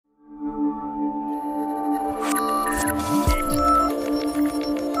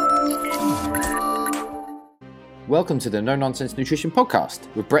Welcome to the No Nonsense Nutrition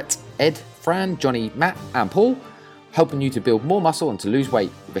Podcast with Brett, Ed, Fran, Johnny, Matt and Paul, helping you to build more muscle and to lose weight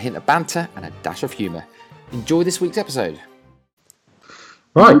with a hint of banter and a dash of humour. Enjoy this week's episode.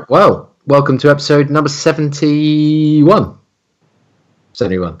 Right, well, welcome to episode number 71.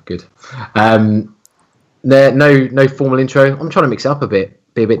 71, good. No formal intro. I'm trying to mix it up a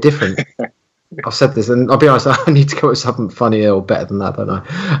bit, be a bit different. I've said this, and I'll be honest, I need to go with something funnier or better than that, don't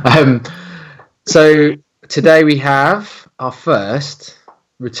I? So today we have our first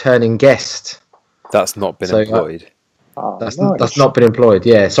returning guest. That's not been employed. That's not been employed.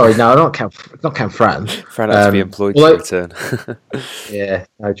 Yeah, sorry, no, not count Fran. Fran had to be employed to return. Yeah,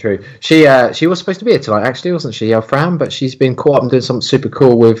 no, true. She was supposed to be here tonight, actually, wasn't she, Fran? But she's been caught up and doing something super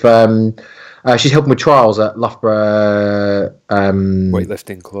cool with. She's helping with trials at Loughborough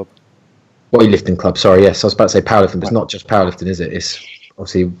Weightlifting Club. Weightlifting Club. Sorry, yes, I was about to say powerlifting, but it's not just powerlifting, is it? It's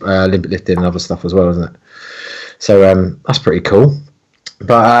obviously Olympic lifting and other stuff as well, isn't it? So that's pretty cool.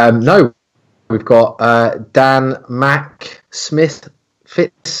 But no, we've got Dan, Mac, Smith,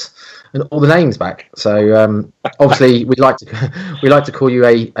 Fitz, and all the names back. So obviously we'd like to call you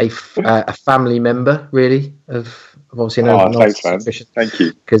a family member, really, of obviously thanks, man. Thank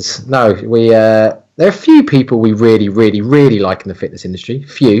you. Because there are a few people we really, really, really like in the fitness industry.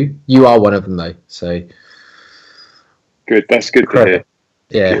 Few. You are one of them, though. So good. That's good to hear.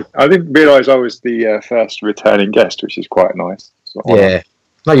 Yeah. Good. I didn't realise I was the first returning guest, which is quite nice. Yeah.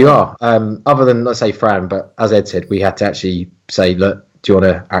 No, you are. Other than, let's say, Fran, but as Ed said, we had to actually say, look, do you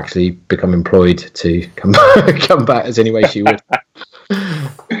want to actually become employed to come back as any way she would?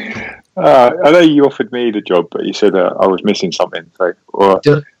 I know you offered me the job, but you said I was missing something.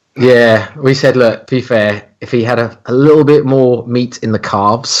 Yeah, we said, look, to be fair, if he had a little bit more meat in the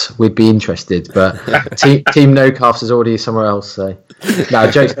calves, we'd be interested. But team No Calves is already somewhere else. So,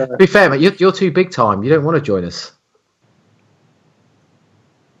 no, jokes. To be fair, mate, you're too big time. You don't want to join us.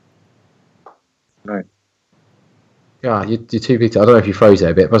 No. Yeah, you're too big time. I don't know if you froze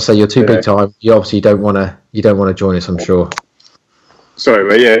there a bit, but I say you're too big time. You obviously don't want to join us, I'm sure. Sorry,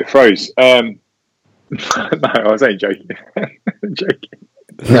 but yeah, it froze. No, I was only joking.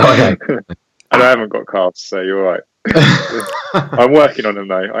 No, I don't. And I haven't got calves, so you're right. I'm working on them,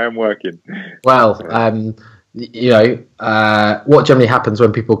 though. I am working. Well, what generally happens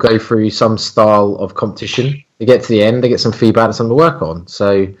when people go through some style of competition, they get to the end, they get some feedback and something to work on.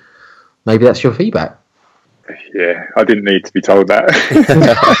 So maybe that's your feedback. Yeah, I didn't need to be told that.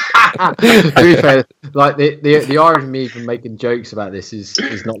 To be fair, like the irony of me even making jokes about this is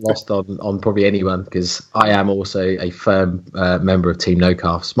not lost on probably anyone, because I am also a firm member of Team No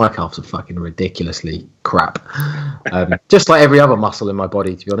Calves. My calves are fucking ridiculously crap. Just like every other muscle in my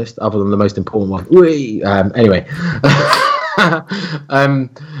body, to be honest, other than the most important one. Anyway.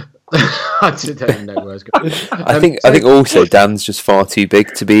 I don't even know where I was going. I think also Dan's just far too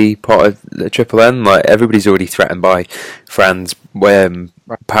big to be part of the Triple N. Like, everybody's already threatened by Fran's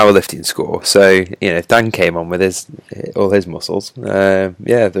powerlifting score. So if Dan came on with all his muscles, the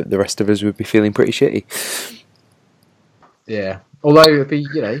rest of us would be feeling pretty shitty. Yeah, although it'd be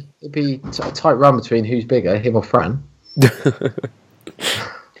a tight run between who's bigger, him or Fran.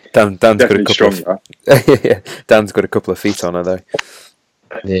 Dan's definitely got a couple stronger. Dan's got a couple of feet on her though.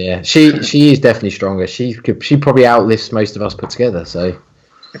 Yeah, she is definitely stronger. She probably outlifts most of us put together. So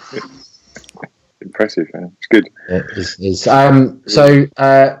impressive, man. It's good. Yeah, it is. So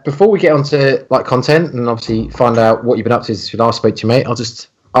before we get on to content and obviously find out what you've been up to since we last spoke to you, mate, I'll just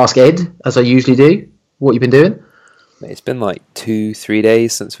ask Ed, as I usually do, what you've been doing. It's been 2-3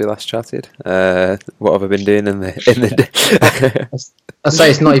 days since we last chatted. What have I been doing in the I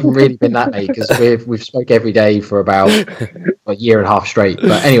say it's not even really been that, mate, because we've spoke every day for about a year and a half straight.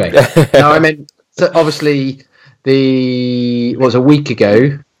 But anyway, no, I meant obviously a week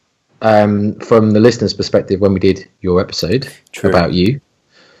ago, from the listener's perspective, when we did your episode about you,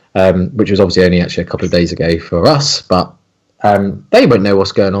 which was obviously only actually a couple of days ago for us, but they won't know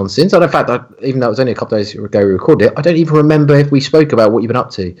what's going on since. And in fact, even though it was only a couple of days ago we recorded it, I don't even remember if we spoke about what you've been up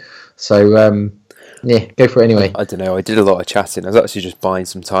to. So yeah, go for it anyway. I don't know. I did a lot of chatting. I was actually just buying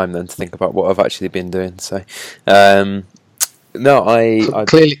some time then to think about what I've actually been doing. So, no, I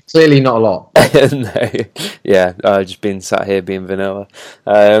clearly not a lot. No, yeah, I've just been sat here being vanilla.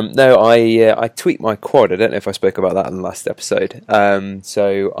 No, I tweaked my quad. I don't know if I spoke about that in the last episode.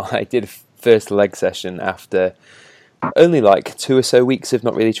 So I did a first leg session after only 2 or so weeks of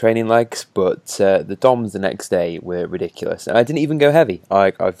not really training legs, but the DOMs the next day were ridiculous. And I didn't even go heavy.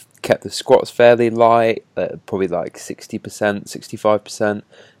 I've kept the squats fairly light, probably 60%,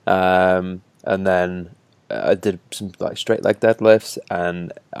 65%. And then I did some straight leg deadlifts,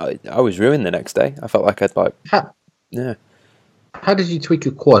 and I was ruined the next day. I felt like I'd Yeah. How did you tweak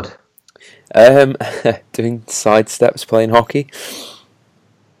your quad? Doing side steps, playing hockey.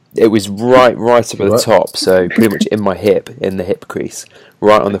 It was right up at the top, so pretty much in my hip, in the hip crease,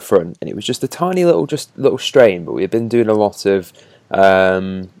 right on the front, and it was just a tiny little strain. But we had been doing a lot of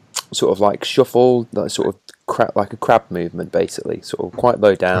sort of like shuffle, sort of like a crab movement, basically, sort of quite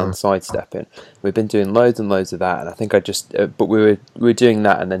low down, sidestepping. We've been doing loads and loads of that, and I think but we were doing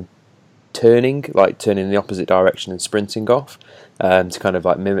that and then turning in the opposite direction and sprinting off. To kind of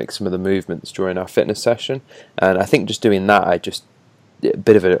like mimic some of the movements during our fitness session, and I think just doing that, a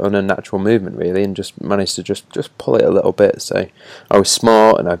bit of an unnatural movement really, and just managed to just pull it a little bit. So I was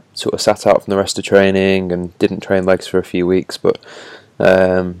smart, and I sort of sat out from the rest of training and didn't train legs for a few weeks, but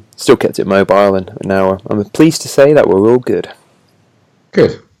still kept it mobile, and now I'm pleased to say that we're all good.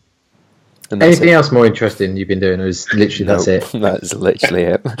 Good. Anything else more interesting you've been doing, or is literally that's it? That's literally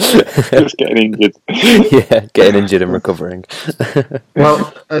it. Just getting injured. Yeah, getting injured and recovering.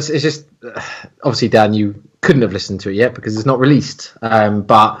 Well, it's just obviously, Dan, you couldn't have listened to it yet because it's not released.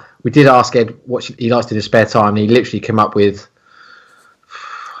 But we did ask Ed what he likes to do in his spare time, and he literally came up with,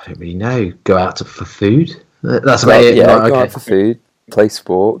 I don't really know, go out for food. That's about it. Yeah, right, go out for food, play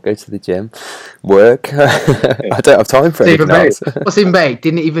sport, go to the gym, work. I don't have time for anything else. What's even better?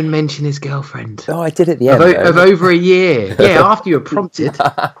 Didn't even mention his girlfriend. Oh, I did at the end. Of over a year. Yeah, after you were prompted.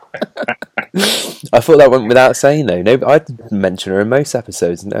 I thought that went without saying, though. No, I mention her in most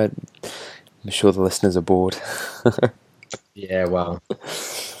episodes. No, I'm sure the listeners are bored. Yeah, well,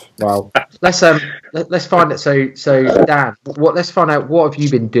 let's find it. So Dan, let's find out what have you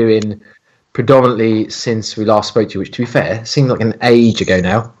been doing predominantly since we last spoke to you, which, to be fair, seemed like an age ago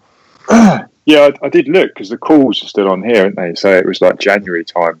now. Yeah, I did look because the calls are still on here, aren't they? So it was like January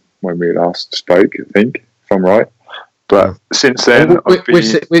time when we last spoke, I think, if I'm right. But since then,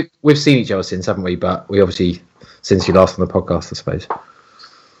 we've seen each other since, haven't we? But we obviously, since you last on the podcast, I suppose.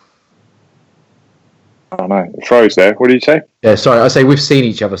 I don't know. It froze there. What did you say? Yeah, sorry. I say we've seen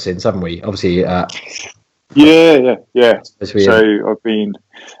each other since, haven't we? Obviously. Yeah. So I've been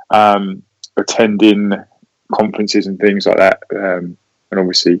attending conferences and things like that, and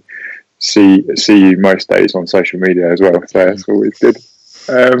obviously see you most days on social media as well. So that's always good.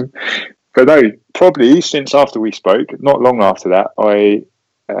 But no, probably since after we spoke, not long after that, I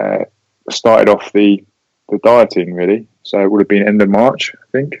started off the dieting really. So it would have been end of March, I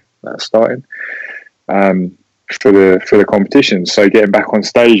think, that's starting for the competition. So getting back on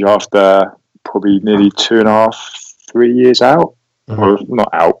stage after probably nearly 2.5, 3 years out, or not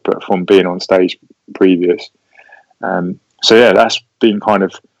out, but from being on stage previous. So yeah, that's been kind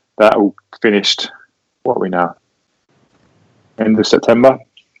of that all finished. What are we now? End of September.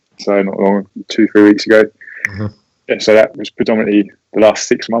 So not long, 2-3 weeks ago. Yeah, so that was predominantly the last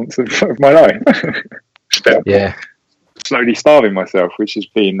 6 months of my life. Yeah, slowly starving myself, which has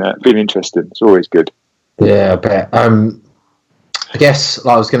been interesting. It's always good. Yeah, I bet. I guess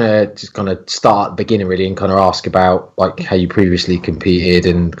I was going to just kind of start at the beginning really and kind of ask about like how you previously competed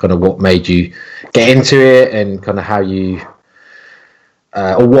and kind of what made you get into it and kind of how you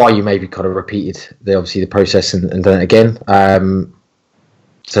or why you maybe kind of repeated the process and done it again.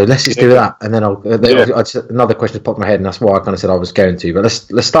 So let's just do that, and then another question popped in my head, and that's why I kind of said I was going to. But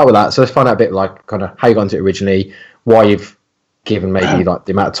let's start with that. So let's find out a bit like kind of how you got into it originally, why you've given maybe like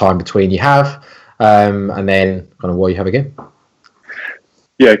the amount of time between you have, and then kind of why you have again.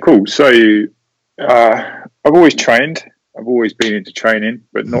 Yeah, cool. So I've always trained. I've always been into training,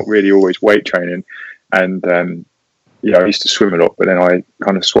 but not really always weight training. And I used to swim a lot, but then I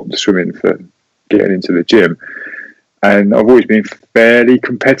kind of swapped the swimming for getting into the gym. And I've always been fairly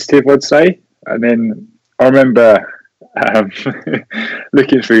competitive, I'd say. And then I remember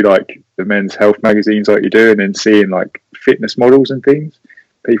looking through like the men's health magazines like you do, and then seeing like fitness models and things,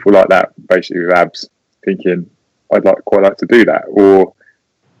 people like that, basically with abs, thinking I'd quite like to do that. Or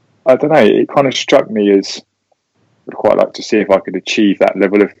I don't know, it kind of struck me as I'd quite like to see if I could achieve that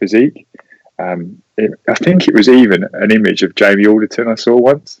level of physique. I think it was even an image of Jamie Alderton I saw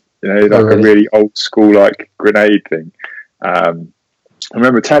once. A really old school like grenade thing. I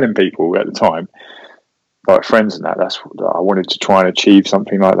remember telling people at the time, like friends and that I wanted to try and achieve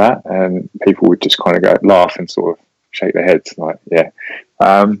something like that, and people would just kind of laugh and sort of shake their heads like, yeah.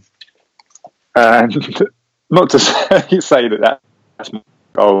 And not to say that's my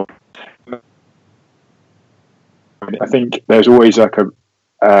goal. I think there's always like an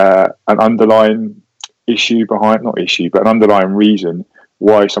underlying an underlying reason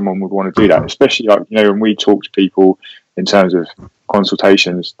why someone would want to do that, especially like, when we talk to people in terms of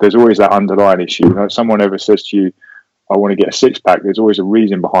consultations, there's always that underlying issue. If someone ever says to you, I want to get a 6-pack, there's always a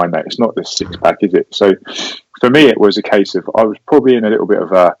reason behind that. It's not the 6-pack, is it? So for me, it was a case of I was probably in a little bit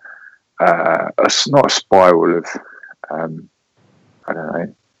of a not a spiral of I don't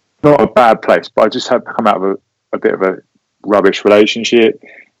know, not a bad place, but I just had come out of a bit of a rubbish relationship,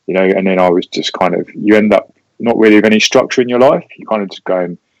 you know, and then I was just kind of, you end up not really with any structure in your life. You kind of just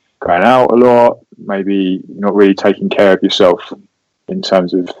going out a lot, maybe not really taking care of yourself in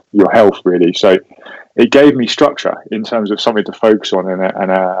terms of your health, really. So it gave me structure in terms of something to focus on and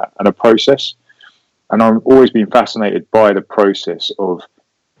a process. And I've always been fascinated by the process of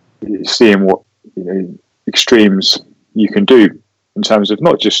seeing what, you know, extremes you can do in terms of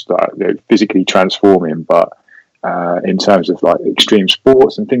not just physically transforming, but in terms of like extreme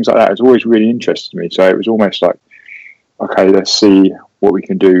sports and things like that. It's always really interested me. So it was almost like, okay, let's see what we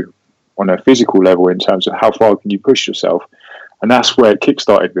can do on a physical level in terms of how far can you push yourself. And that's where it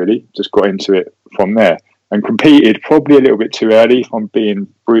kickstarted, really. Just got into it from there and competed probably a little bit too early, if I'm being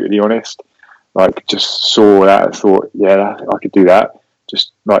brutally honest. Like, just saw that and thought, yeah, I could do that.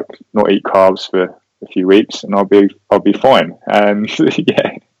 Just like not eat carbs for a few weeks and I'll be fine. And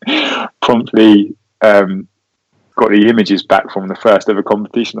yeah, promptly got the images back from the first ever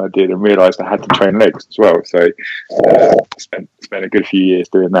competition I did and realised I had to train legs as well. So spent a good few years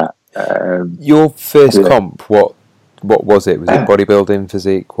doing that. Your first comp, what was it? Was it bodybuilding,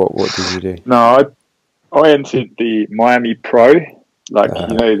 physique? What did you do? No, I entered the Miami Pro, like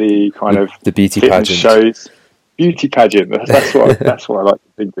you know, the kind of the beauty fitness pageant shows, beauty pageant. That's what I like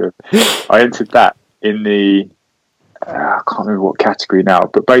to think of. I entered that in the I can't remember what category now,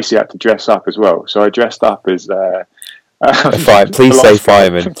 but basically I had to dress up as well. So I dressed up as please say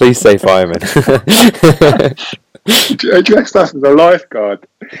fireman. Please say fireman. I dressed up as a lifeguard,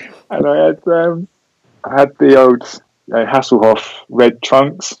 and I had the old Hasselhoff red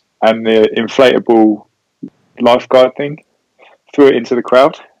trunks and the inflatable lifeguard thing. Threw it into the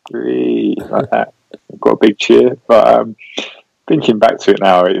crowd, really like that. Got a big cheer. But thinking back to it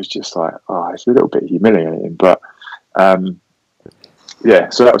now, it was just like, oh, it's a little bit humiliating. But yeah,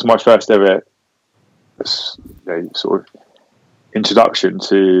 so that was my first ever sort of introduction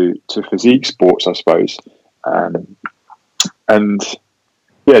to physique sports, I suppose. And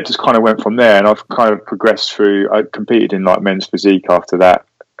yeah, just kind of went from there, and I've kind of progressed through. I competed in like men's physique after that,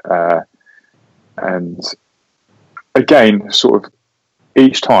 and again, sort of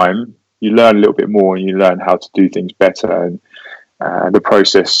each time you learn a little bit more and you learn how to do things better, and the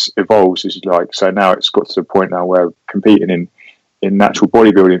process evolves. Is like, so now it's got to the point now where I'm competing in natural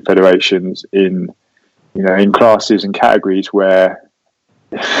bodybuilding federations, in classes and categories where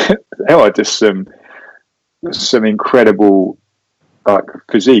there are just some incredible like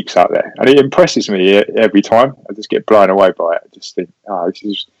physiques out there, and it impresses me every time. I just get blown away by it. I just think, this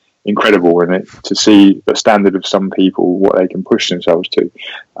is incredible, and to see the standard of some people, what they can push themselves to.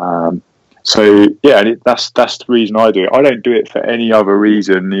 So yeah, that's the reason I do it. I don't do it for any other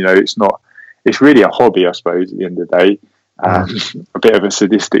reason. It's really a hobby, I suppose, at the end of the day. A bit of a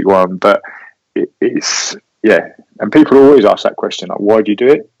sadistic one, but it's and people always ask that question, like, why do you do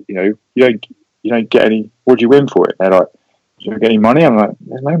it? You don't get any, what do you win for it? They're like, you don't get any money? I'm like,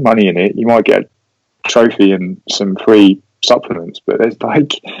 there's no money in it. You might get a trophy and some free supplements, but there's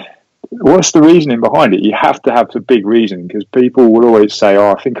like, what's the reasoning behind it? You have to have the big reason, because people will always say,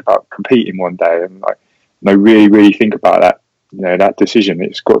 I think about competing one day, and like, really, really think about that, that decision.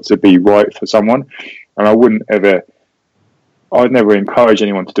 It's got to be right for someone. And I'd never encourage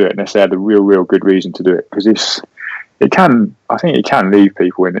anyone to do it unless they had a real good reason to do it, because I think it can leave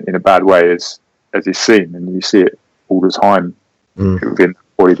people in a bad way, as is seen, and you see it all the time within the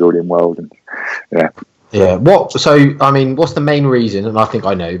bodybuilding world. And yeah. What's the main reason? And I think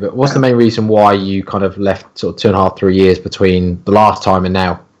I know, but what's the main reason why you kind of left sort of 2.5, 3 years between the last time and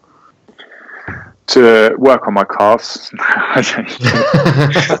now? To work on my calves.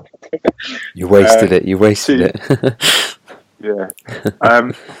 You wasted it. You wasted it. Yeah.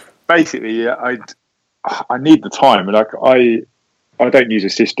 Basically, I need the time. Like, I don't use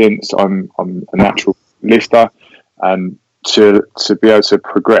assistants. I'm a natural lifter, and to be able to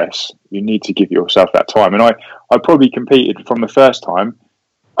progress, you need to give yourself that time. And I probably competed from the first time.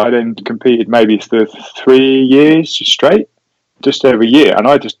 I then competed maybe for 3 years straight, just every year, and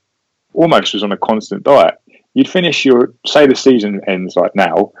I just almost was on a constant diet. You'd finish say the season ends like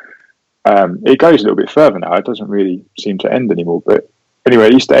now. It goes a little bit further now. It doesn't really seem to end anymore. But anyway,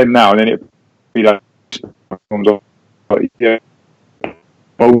 it used to end now, and then it'd be like,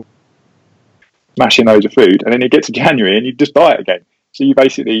 smashing loads of food, and then it gets to January and you just diet again. So you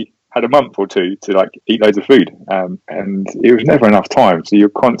basically had a month or two to like eat loads of food, and it was never enough time. So you're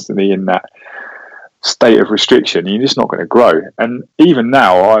constantly in that state of restriction, and you're just not going to grow. And even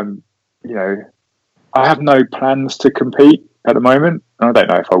now, I'm I have no plans to compete at the moment. I don't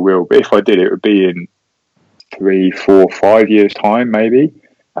know if I will, but if I did, it would be in 3, 4, 5 years' time, maybe.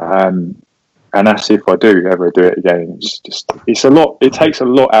 And that's if I do ever do it again. It's a lot. It takes a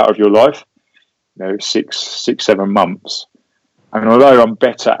lot out of your life. 6, 7 months. And although I'm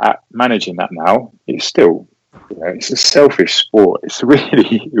better at managing that now, it's still, it's a selfish sport. It's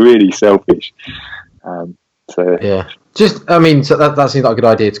really, really selfish. So yeah, so that seems like a good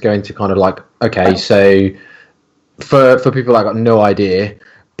idea to go into kind of like, okay, so for people that got no idea,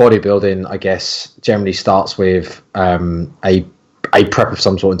 bodybuilding, I guess, generally starts with a prep of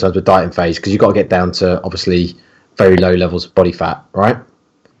some sort in terms of dieting phase, because you've got to get down to obviously very low levels of body fat, right?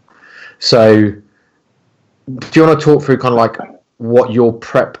 So do you want to talk through kind of like what your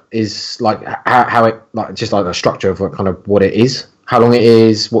prep is like, how it, like, just like the structure of what kind of what it is, how long it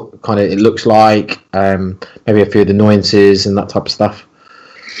is, what kind of it looks like, maybe a few of the annoyances and that type of stuff?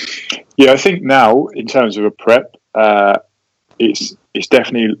 Yeah, I think now in terms of a prep, it's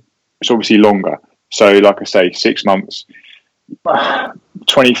obviously longer. So like I say, 6 months,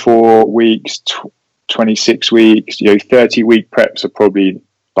 24 weeks, 26 weeks, 30-week preps are probably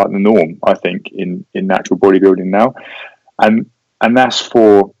like the norm, I think, in natural bodybuilding now. And that's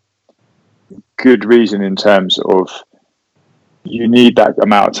for good reason, in terms of you need that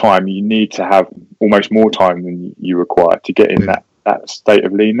amount of time. You need to have almost more time than you require to get in that state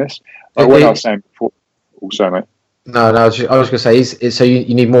of leanness. Like what I was saying before. Also, mate. No, I was going to say, so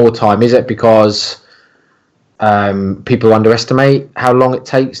you need more time. Is it because people underestimate how long it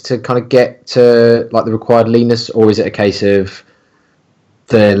takes to kind of get to like the required leanness, or is it a case of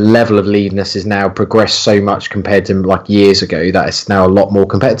the level of leanness is now progressed so much compared to like years ago that it's now a lot more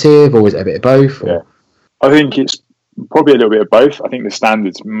competitive, or is it a bit of both? Yeah, I think it's probably a little bit of both. I think the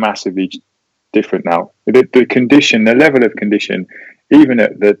standard's massively different now. The condition, the level of condition, even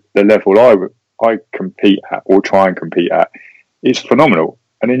at the level I compete at or try and compete at, is phenomenal.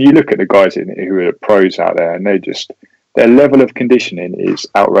 And then you look at the guys who are pros out there, and their level of conditioning is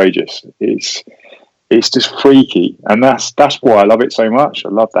outrageous. It's just freaky, and that's why I love it so much. I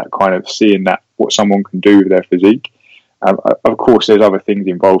love that kind of seeing that what someone can do with their physique. Of course, there's other things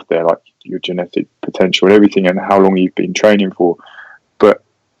involved there, like your genetic potential and everything, and how long you've been training for. But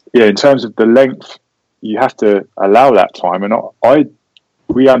yeah, in terms of the length, you have to allow that time. And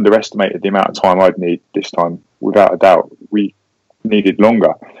we underestimated the amount of time I'd need this time, without a doubt. We needed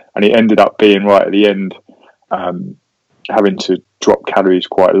longer, and it ended up being right at the end, having to drop calories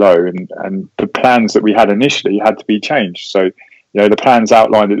quite low, and the plans that we had initially had to be changed. So the plans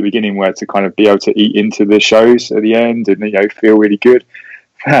outlined at the beginning were to kind of be able to eat into the shows at the end and feel really good.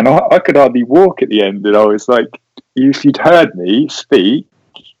 Man, I could hardly walk at the end, and I was like, if you'd heard me speak,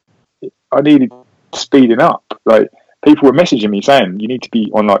 I needed speeding up. Like, people were messaging me saying you need to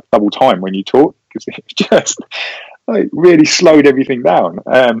be on like double time when you talk, because it just like really slowed everything down.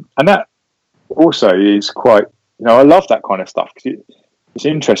 And that also is quite, I love that kind of stuff, because it's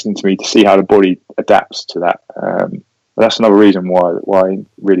interesting to me to see how the body adapts to that. That's another reason why I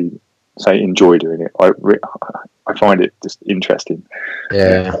really enjoy doing it. I find it just interesting.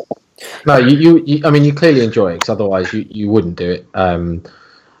 Yeah. No, you clearly enjoy it, because otherwise you wouldn't do it.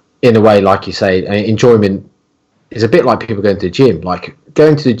 In a way, like you say, enjoyment is a bit like people going to the gym. Like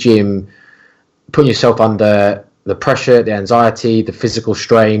going to the gym, putting yourself under the pressure, the anxiety, the physical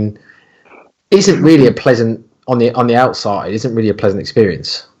strain, isn't really a pleasant, on the outside, isn't really a pleasant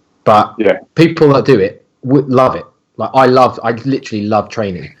experience. But people that do it would love it. Like I literally love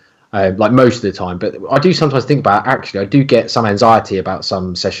training, like most of the time. But I do sometimes think about, actually, I do get some anxiety about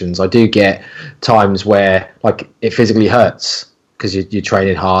some sessions. I do get times where like it physically hurts because you're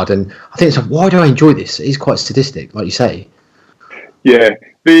training hard, and I think it's like, why do I enjoy this? It is quite sadistic, like you say. Yeah,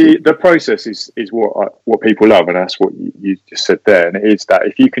 the process is what people love, and that's what you just said there. And it is that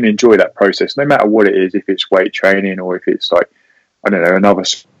if you can enjoy that process, no matter what it is, if it's weight training or if it's like, I don't know, another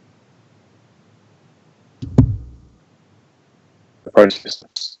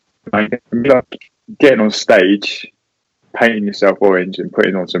process, like getting on stage, painting yourself orange and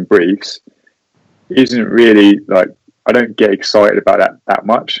putting on some briefs isn't really like, I don't get excited about that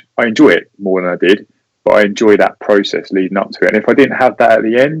much. I enjoy it more than I did, but I enjoy that process leading up to it. And if I didn't have that at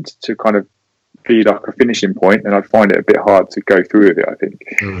the end to kind of be like a finishing point, then I'd find it a bit hard to go through with it, I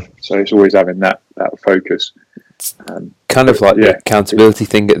think. So it's always having that focus. Kind of like the accountability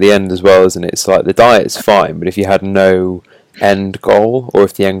thing at the end as well, isn't it? It's like the diet's fine, but if you had no end goal, or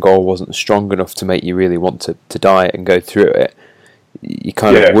if the end goal wasn't strong enough to make you really want to diet and go through it, you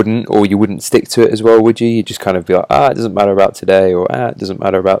kind of wouldn't, or you wouldn't stick to it as well, would you? You'd just kind of be like, it doesn't matter about today, or it doesn't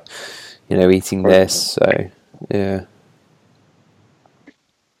matter about eating this. So yeah,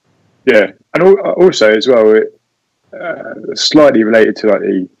 also as well, slightly related to like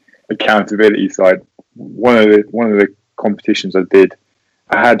the accountability side. One of the competitions I did,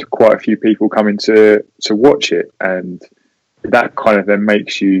 I had quite a few people coming to watch it, and that kind of then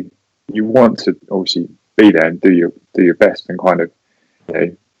makes you want to obviously be there and do your best and kind of, you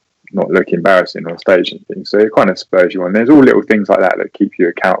know, not look embarrassing on stage and things. So it kind of spurs you on. There's all little things like that keep you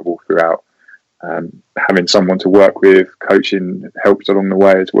accountable throughout. Having someone to work with, coaching helps along the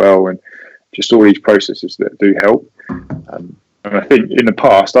way as well, and just all these processes that do help. And I think in the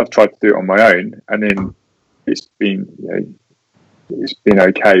past I've tried to do it on my own, and then it's been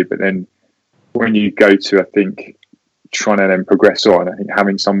okay. But then when you go to, I think, trying to then progress on, I think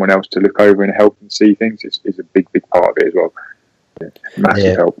having someone else to look over and help and see things is a big part of it as well.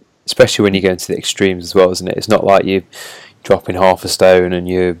 Massive help. Especially when you go into the extremes as well, isn't it? It's not like you're dropping half a stone and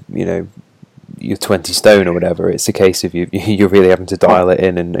you're 20 stone or whatever. It's a case of you're really having to dial it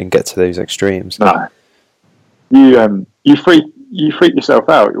in and get to those extremes. No, you freak yourself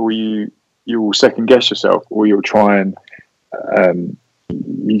out, or you will second guess yourself, or you'll try and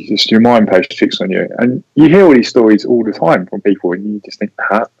your mind plays tricks on you. And you hear all these stories all the time from people, and you just think,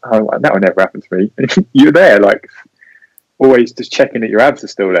 that will never happen to me. You're there, like, always just checking that your abs are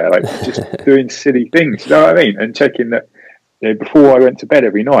still there, like just doing silly things, you know what I mean? And checking that, you know, before I went to bed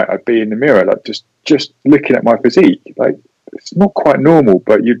every night, I'd be in the mirror, like just looking at my physique. Like, it's not quite normal,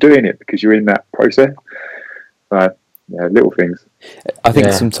 but you're doing it because you're in that process. Little things. I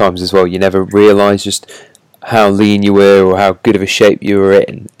think sometimes as well, you never realise just how lean you were or how good of a shape you were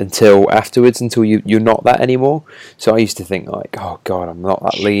in until afterwards, until you're not that anymore. So I used to think like, oh God, I'm not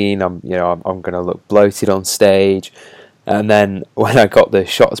that lean. I'm going to look bloated on stage. And then when I got the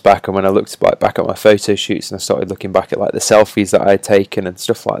shots back, and when I looked back at my photo shoots, and I started looking back at like the selfies that I had taken and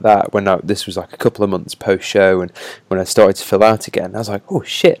stuff like that, this was like a couple of months post show, and when I started to fill out again, I was like, oh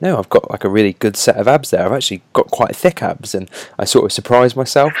shit, no, I've got like a really good set of abs there. I've actually got quite thick abs, and I sort of surprised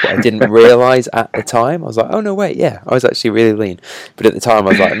myself, but I didn't realise at the time. I was like, oh no, wait, yeah, I was actually really lean. But at the time,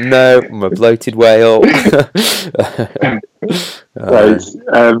 I was like, no, I'm a bloated whale.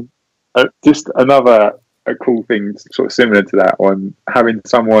 Just another. A cool thing sort of similar to that one, having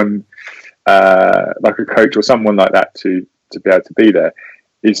someone like a coach or someone like that to be able to be there,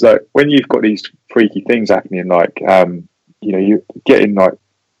 is like when you've got these freaky things happening, like you're getting like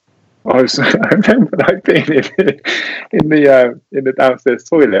I remember like being in the downstairs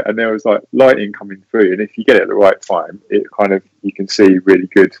toilet, and there was like lighting coming through, and if you get it at the right time, it kind of, you can see really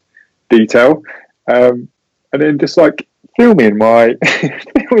good detail, and then just like filming my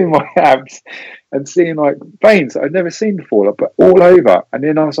abs and seeing like veins that I'd never seen before, like, but all over. And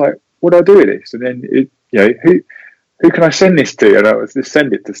then I was like, what do I do with this? And then who can I send this to? And I was just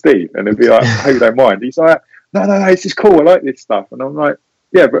send it to Steve, and it'd be like, I hope you don't mind. He's like, no, this is cool. I like this stuff. And I'm like,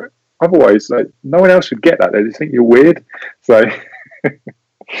 yeah, but otherwise, like, no one else would get that. They just think you're weird. So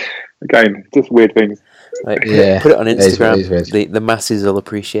again, just weird things. Like, put it on Instagram. The masses will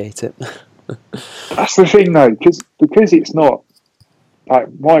appreciate it. That's the thing, though, because it's not like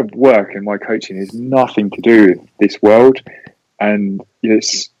my work and my coaching is nothing to do with this world, and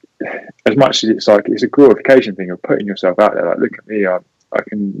it's as much as it's a glorification thing of putting yourself out there. Like, look at me, I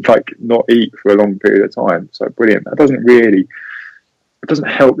can like not eat for a long period of time. So brilliant. That doesn't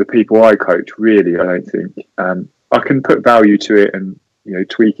help the people I coach, really. I don't think. I can put value to it and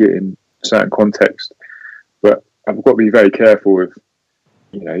tweak it in certain context, but I've got to be very careful with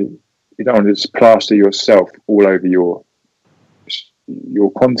you don't want to just plaster yourself all over your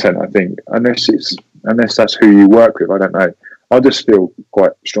content, I think, unless that's who you work with. I don't know. I just feel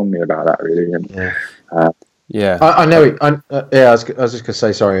quite strongly about that, really. And, I know. I was just going to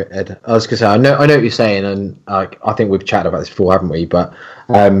say, sorry, Ed. I was going to say, I know what you're saying, and I think we've chatted about this before, haven't we? But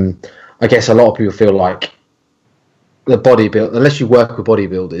I guess a lot of people feel like the bodybuild, unless you work with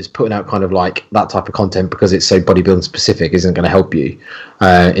bodybuilders, putting out kind of like that type of content because it's so bodybuilding specific isn't going to help you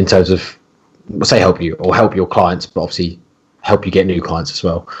in terms of, help you or help your clients, but obviously help you get new clients as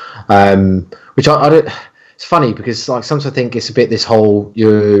well. Which I don't. It's funny because like sometimes I think it's a bit this whole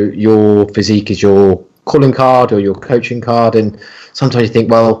your physique is your calling card or your coaching card, and sometimes you think,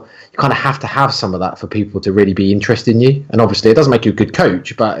 well, you kind of have to have some of that for people to really be interested in you. And obviously it doesn't make you a good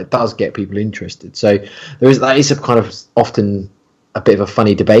coach, but it does get people interested. So that is a kind of often a bit of a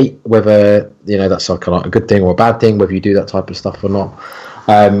funny debate whether that's like a good thing or a bad thing, whether you do that type of stuff or not.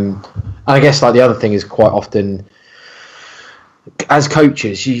 And I guess like the other thing is quite often as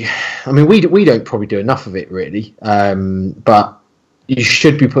coaches, we don't probably do enough of it really, but you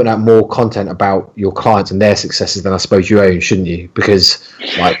should be putting out more content about your clients and their successes than I suppose your own, shouldn't you? Because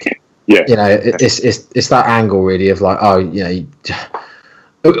like, it's that angle really of like,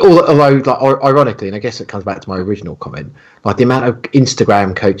 Although, like, ironically, and I guess it comes back to my original comment, like the amount of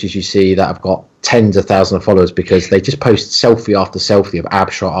Instagram coaches you see that have got tens of thousands of followers because they just post selfie after selfie of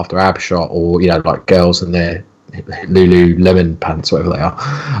ab shot after ab shot, or like girls in their Lululemon pants, whatever they are.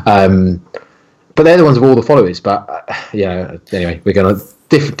 But they're the ones with all the followers. But anyway, we're going to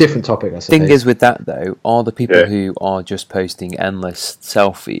different topic. I suppose. Thing is with that though, are the people who are just posting endless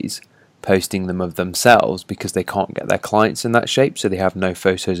selfies posting them of themselves because they can't get their clients in that shape, so they have no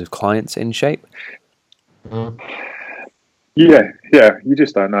photos of clients in shape? Yeah, you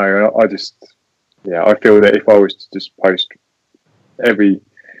just don't know. I feel that if I was to just post every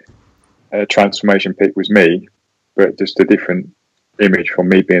transformation pic was me, but just a different image from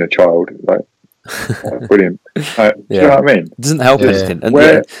me being a child, like brilliant. Do you know what I mean? It doesn't help anything. And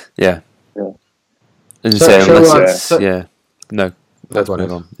Let's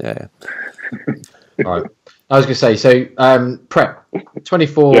move on. Yeah. All right. I was going to say, so prep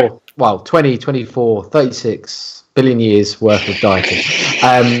 36 billion years worth of dieting.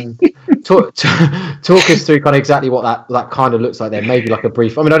 Talk us through kind of exactly what that kind of looks like there. Maybe like a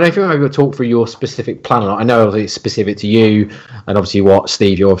brief. I mean, I don't know if you maybe talk through your specific plan. I know obviously it's specific to you, and obviously what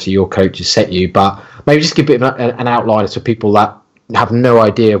Steve, your coach has set you. But maybe just give a bit of an outline to people that have no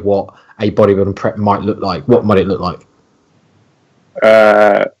idea what a bodybuilding prep might look like. What might it look like?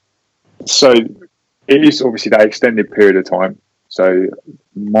 So it is obviously that extended period of time. So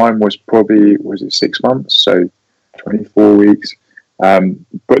mine was probably 6 months, so 24 weeks.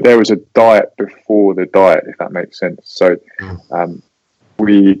 But there was a diet before the diet, if that makes sense. So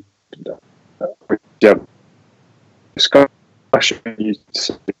we have discussion,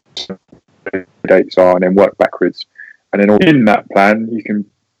 dates are, and then work backwards. And then in that plan, you can,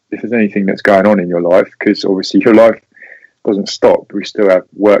 if there's anything that's going on in your life, because obviously your life doesn't stop. We still have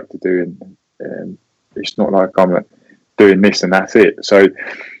work to do, and it's not like I'm doing this and that's it. So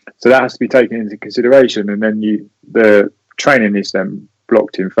that has to be taken into consideration. And then the training is then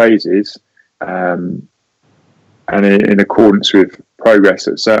blocked in phases, and in accordance with progress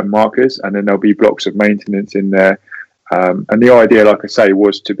at certain markers. And then there'll be blocks of maintenance in there. And the idea, like I say,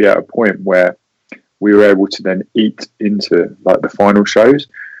 was to be at a point where we were able to then eat into like the final shows,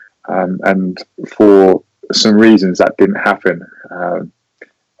 and for some reasons that didn't happen,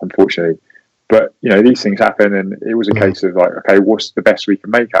 unfortunately. But these things happen, and it was a case of like, okay, what's the best we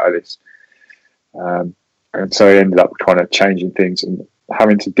can make out of this? And so I ended up kind of changing things and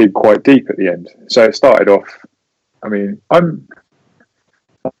having to dig quite deep at the end. So it started off. I mean, I'm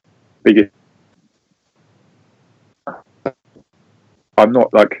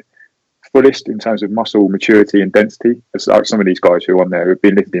not like fullest in terms of muscle maturity and density. It's like some of these guys who are on there who've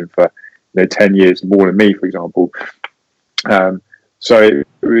been lifting for 10 years more than me, for example. So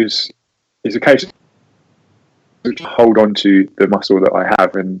it's a case of hold on to the muscle that I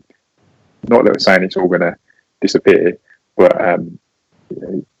have, and not that we're saying it's all going to disappear, but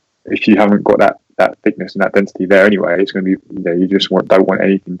if you haven't got that thickness and that density there anyway, it's going to be, you just don't want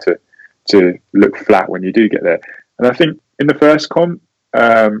anything to look flat when you do get there. And I think in the first comp,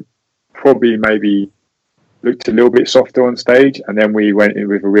 probably maybe looked a little bit softer on stage, and then we went in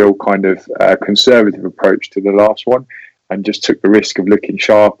with a real kind of conservative approach to the last one, and just took the risk of looking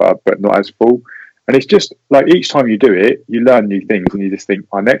sharper but not as full. And it's just like each time you do it, you learn new things, and you just think,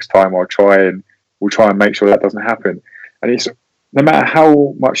 next time we'll try and make sure that doesn't happen. And it's no matter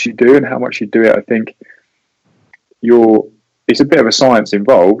how much you do and how much you do it, I think it's a bit of a science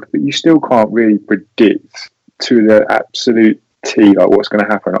involved, but you still can't really predict to the absolute T like what's going to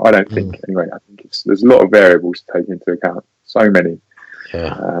happen. I don't think anyway. I think there's a lot of variables to take into account. So many.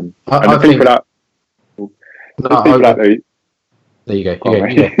 Yeah. And the people out there. There you go.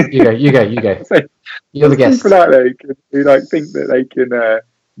 You go. You're the guest. People out there who like think that they can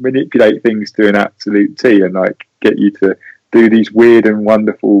manipulate things to an absolute T and like get you to do these weird and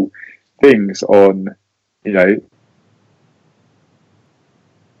wonderful things on,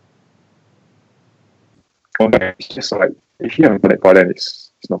 it's just like, if you haven't done it by then,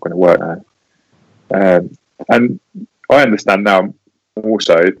 it's not going to work now. And I understand now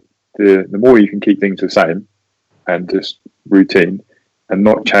also the more you can keep things the same and just routine and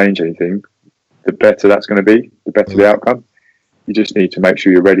not change anything, the better that's going to be, the better the outcome. You just need to make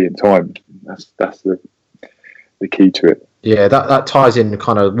sure you're ready in time. That's the key to it. Yeah, that ties in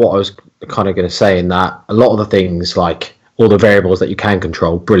kind of what I was kind of going to say, in that a lot of the things, like all the variables that you can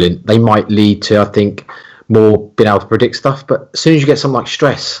control, brilliant. They might lead to, I think, more being able to predict stuff. But as soon as you get something like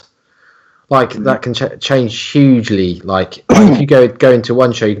stress, like that can change hugely. Like if you go into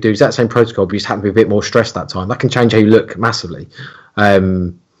one show, you can do the exact same protocol, but you just happen to be a bit more stressed that time. That can change how you look massively.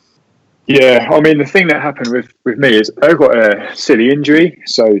 Yeah, I mean, the thing that happened with me is I got a silly injury.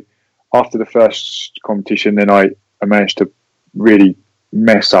 So after the first competition, then I managed to really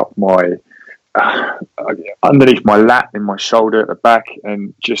mess up my underneath my lat, in my shoulder at the back,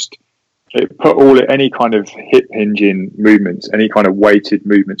 and just it put any kind of hip hinging movements, any kind of weighted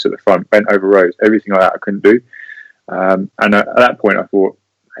movements at the front, bent over rows, everything like that I couldn't do. And at that point I thought,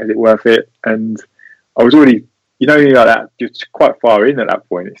 is it worth it? And I was already, like that, just quite far in at that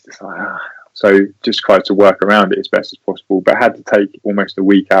point. It's just like, so just tried to work around it as best as possible, but had to take almost a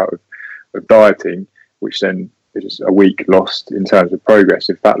week out of dieting, which then is just a week lost in terms of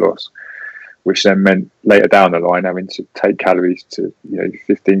progressive fat loss, which then meant later down the line having to take calories to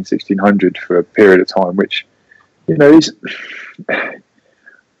 1,500-1,600 for a period of time, which is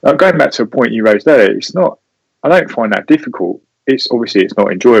going back to a point you raised earlier. It's not. I don't find that difficult. It's obviously it's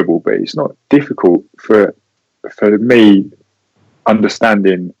not enjoyable, but it's not difficult for me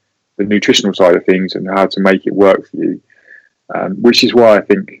understanding the nutritional side of things and how to make it work for you, which is why I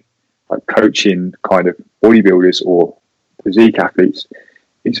think like coaching kind of bodybuilders or physique athletes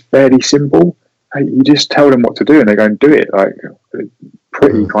is fairly simple. You just tell them what to do and they go and do it, like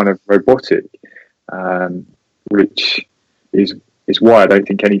pretty kind of robotic, which is why I don't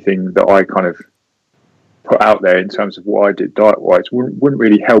think anything that I kind of put out there in terms of what I did diet-wise wouldn't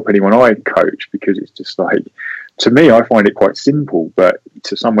really help anyone I coach, because it's just like, to me, I find it quite simple, but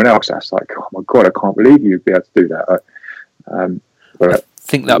to someone else, that's like, oh my God, I can't believe you'd be able to do that. I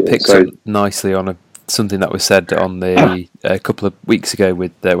think that picks up nicely on something that was said on a couple of weeks ago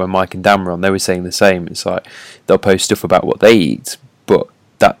with when Mike and Dan were on. They were saying the same. It's like they'll post stuff about what they eat, but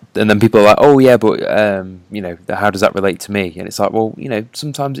and then people are like, oh yeah, but how does that relate to me? And it's like, well,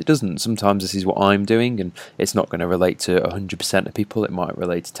 sometimes it doesn't. Sometimes this is what I'm doing, and it's not going to relate to 100% of people. It might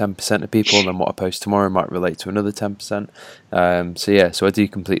relate to 10% of people, and then what I post tomorrow might relate to another 10%. So I do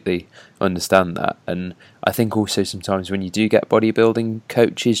completely understand that, and I think also sometimes when you do get bodybuilding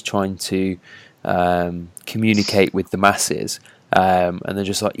coaches trying to communicate with the masses, and they're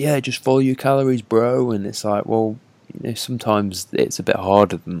just like, yeah, just follow your calories, bro, and it's like, well, sometimes it's a bit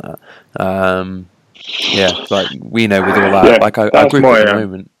harder than that. Like we know with all that. Yeah, like I agree at the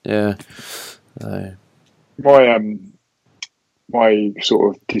moment. Yeah. My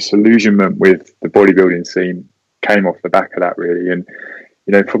sort of disillusionment with the bodybuilding scene came off the back of that, really, and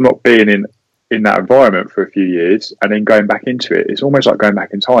from not being in that environment for a few years and then going back into it, it's almost like going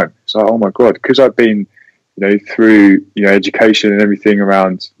back in time. It's like, oh my God, because I've been through education and everything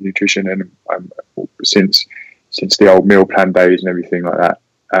around nutrition and since the old meal plan days and everything like that,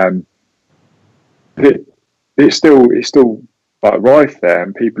 it's still like rife there,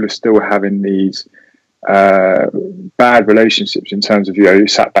 and people are still having these bad relationships in terms of you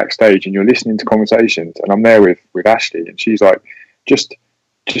sat backstage and you're listening to conversations, and I'm there with Ashley, and she's like, just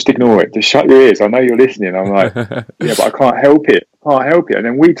ignore it, just shut your ears, I know you're listening. I'm like, yeah, but I can't help it. And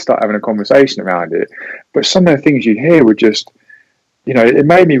then we'd start having a conversation around it, but some of the things you'd hear were just, it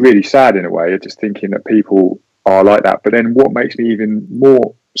made me really sad in a way, just thinking that people are like that. But then what makes me even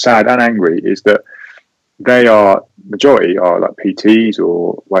more sad and angry is that majority are like PTs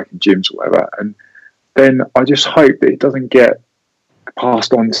or working gyms or whatever, and then I just hope that it doesn't get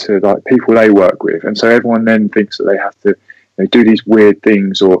passed on to like people they work with, and so everyone then thinks that they have to do these weird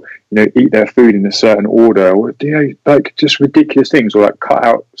things, or eat their food in a certain order, or like just ridiculous things, or like cut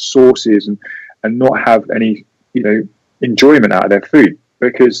out sauces and not have any enjoyment out of their food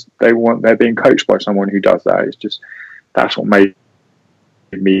because they're being coached by someone who does that. It's just, that's what made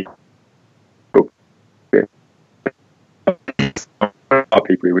me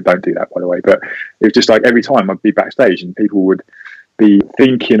people who don't do that, by the way, but it was just like every time I'd be backstage and people would be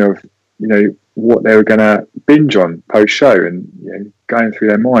thinking of what they were going to binge on post show, and going through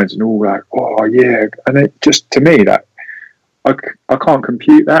their minds and all like, oh yeah, and it just, to me, that I can't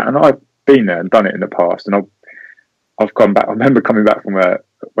compute that, and I've been there and done it in the past, and I've come back. I remember coming back from one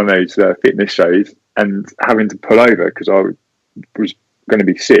of those fitness shows and having to pull over because I was going to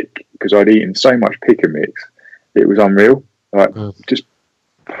be sick because I'd eaten so much pick and mix, it was unreal. Like just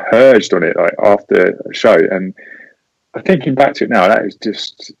purged on it like after a show, and thinking back to it now,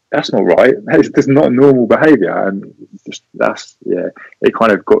 that's not right. That's just not normal behaviour, and it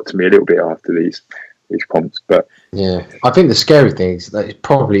kind of got to me a little bit after these comps. But yeah, I think the scary thing is that it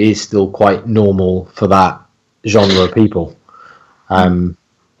probably is still quite normal for that genre of people.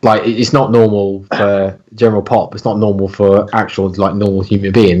 Like it's not normal for general pop. It's not normal for actual like normal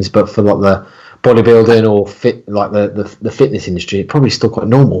human beings, but for like the bodybuilding or the fitness industry, it's probably still quite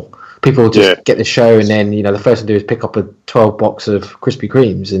normal. People just get the show, and then the first thing to do is pick up a 12 box of Krispy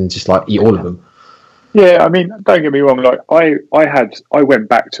Kremes and just like eat all of them. Yeah, I mean, don't get me wrong. Like I went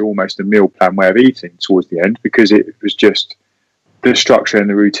back to almost a meal plan way of eating towards the end because it was just the structure and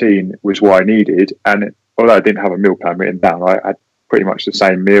the routine was what I needed. And although I didn't have a meal plan written down, I had pretty much the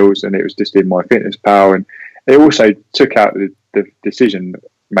same meals, and it was just in my fitness pal. And it also took out the decision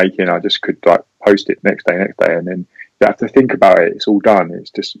making. I just could like post it next day, and then you have to think about it. It's all done.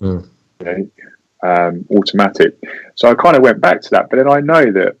 It's just automatic. So I kind of went back to that, but then I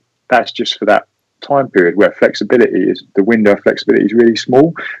know that that's just for that time period where the window of flexibility is really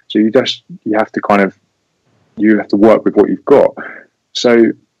small. So you have to work with what you've got.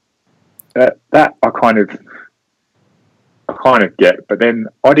 So that I kind of get, but then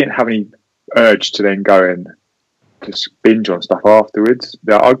I didn't have any urge to then go and just binge on stuff afterwards.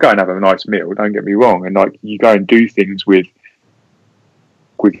 I'll go and have a nice meal, don't get me wrong, and like you go and do things with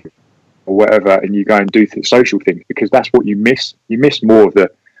or whatever, and you go and do social things because that's what you miss. You miss more of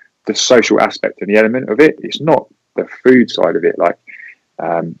the social aspect and the element of it. It's not the food side of it, like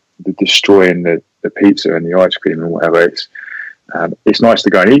the destroying the pizza and the ice cream and whatever. It's nice to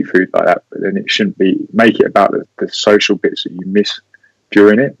go and eat food like that, but then it shouldn't make it about the social bits that you miss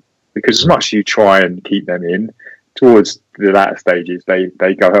during it, because as much as you try and keep them in, towards the latter stages they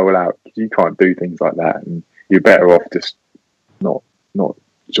go all out because you can't do things like that, and you're better off just not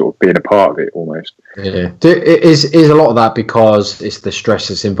sort of being a part of it almost. Yeah, is a lot of that because it's the stress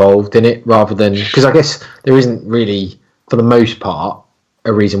that's involved in it, rather than because I guess there isn't really, for the most part,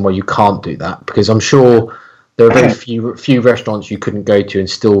 a reason why you can't do that, because I'm sure there are very few restaurants you couldn't go to and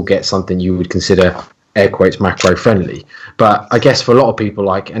still get something you would consider air quotes macro friendly. But I guess for a lot of people,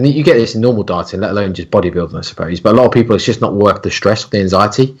 and you get this in normal dieting, let alone just bodybuilding, I suppose, but a lot of people, it's just not worth the stress or the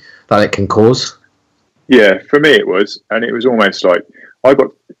anxiety that it can cause. Yeah, for me it was, and it was almost like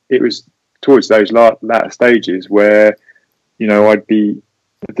it was towards those latter stages where, I'd be,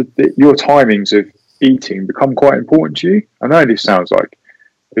 your timings of eating become quite important to you. I know this sounds like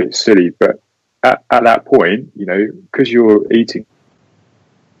a bit silly, but at that point, because you're eating,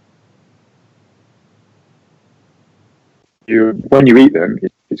 when you eat them,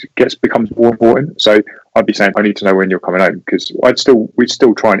 it becomes more important. So I'd be saying, I need to know when you're coming home, because we'd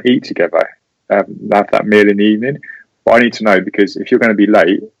still try and eat together, have that meal in the evening. But I need to know, because if you're going to be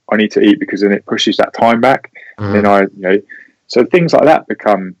late, I need to eat, because then it pushes that time back. And then so things like that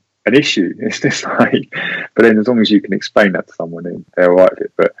become an issue. It's just like, but then as long as you can explain that to someone, then they're all right with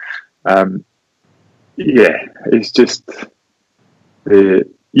it. But yeah, it's just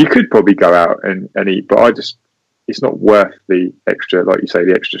you could probably go out and eat, but it's not worth the extra, like you say,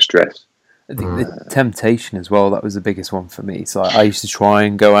 the extra stress. I think the temptation as well, that was the biggest one for me. So I used to try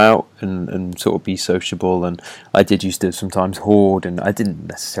and go out and sort of be sociable, and I did used to sometimes hoard, and I didn't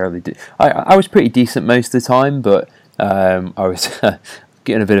necessarily do. I was pretty decent most of the time, but I was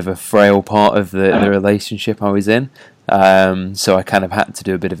getting a bit of a frail part of the relationship I was in. So I kind of had to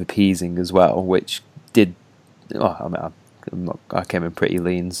do a bit of appeasing as well, which did. I came in pretty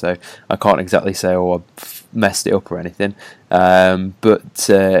lean, so I can't exactly say, I messed it up or anything. But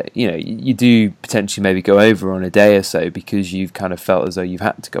you do potentially maybe go over on a day or so because you've kind of felt as though you've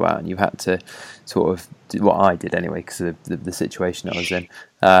had to go out and you've had to sort of do what I did anyway, because of the situation I was in.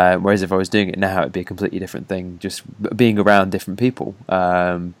 Whereas if I was doing it now, it'd be a completely different thing, just being around different people.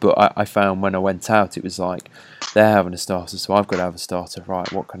 But I found when I went out, it was like, they're having a starter, so I've got to have a starter. Right,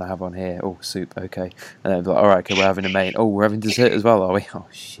 what can I have on here? Oh, soup, okay. And then I'd be like, all right, okay, we're having a main. Oh, we're having dessert as well, are we? Oh,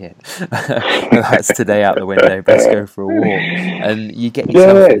 shit. That's today out the window. Let's go for a walk. And you get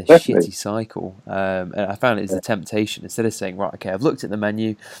yourself in a shitty cycle. And I found it as a temptation. Instead of saying, right, okay, I've looked at the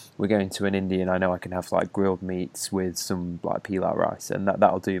menu, we're going to an Indian, I know I can have like grilled meats with some like pilau rice, and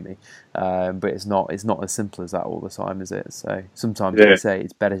that'll do me. But it's not as simple as that all the time, is it? So sometimes I say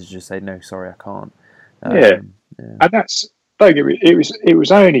it's better to just say, no, sorry, I can't. Yeah, and that's, don't get me, it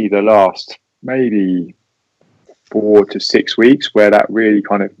was only the last maybe 4 to 6 weeks where that really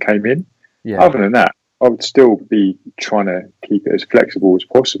kind of came in. Yeah. Other than that, I would still be trying to keep it as flexible as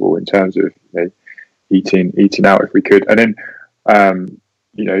possible in terms of eating out if we could, and then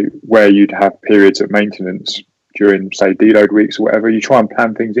where you'd have periods of maintenance during, say, deload weeks or whatever, you try and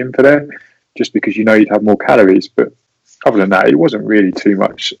plan things in for them, just because you'd have more calories. But other than that, it wasn't really too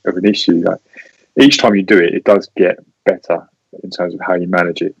much of an issue. Like, each time you do it, it does get better in terms of how you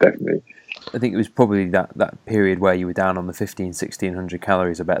manage it, definitely. I think it was probably that period where you were down on the 1,600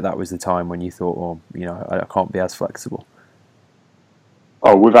 calories. I bet that was the time when you thought, I can't be as flexible.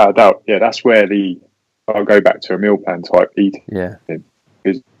 Oh, without a doubt. Yeah, that's where I'll go back to a meal plan type eating. Yeah.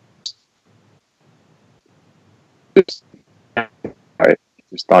 It's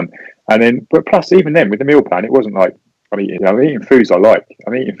just done. And then, but plus, even then, with the meal plan, it wasn't like I'm eating foods I like.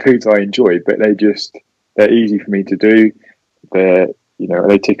 I'm eating foods I enjoy, but they're easy for me to do.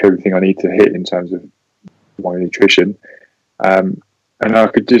 They tick everything I need to hit in terms of my nutrition, and I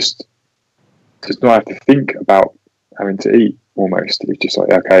could just not have to think about having to eat. Almost, it's just like,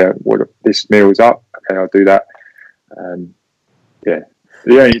 okay, this meal's up. Okay, I'll do that. The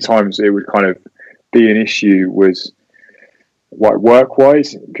only times it would kind of be an issue was like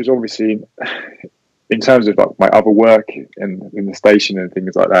work-wise, because obviously, in terms of like my other work and in the station and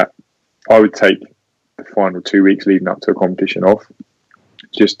things like that, I would take the final 2 weeks leading up to a competition off,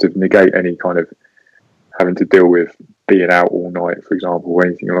 just to negate any kind of having to deal with being out all night, for example, or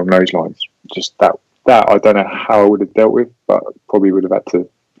anything along those lines. Just that I don't know how I would have dealt with, but probably would have had to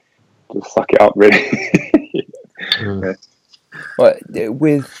suck it up, really. Yeah. Well,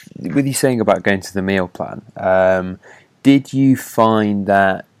 with you saying about going to the meal plan, did you find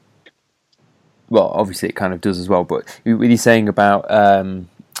that? Well, obviously it kind of does as well, but with you saying about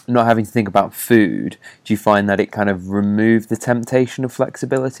not having to think about food, do you find that it kind of removed the temptation of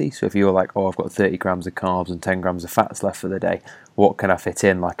flexibility? So if you were like, oh, I've got 30 grams of carbs and 10 grams of fats left for the day, what can I fit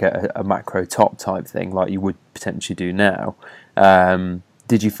in, like a macro top type thing, like you would potentially do now?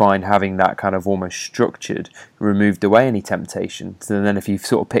 Did you find having that kind of almost structured removed away any temptation? So then if you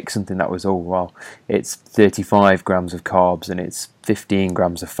sort of pick something that was, oh, well, it's 35 grams of carbs and it's 15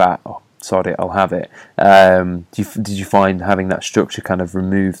 grams of fat, oh, sod it, I'll have it. Did you find having that structure kind of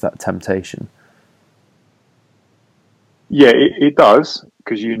remove that temptation? Yeah, it does,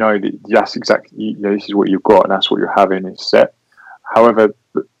 because you know that that's exactly, this is what you've got and that's what you're having, it's set. However,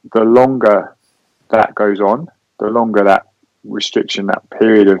 the longer that goes on, the longer that restriction, that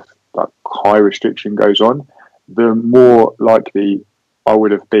period of like high restriction goes on, the more likely I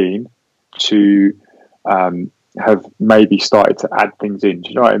would have been to have maybe started to add things in. Do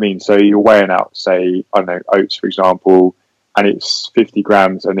you know what I mean? So you're weighing out, say, I don't know, oats, for example, and it's 50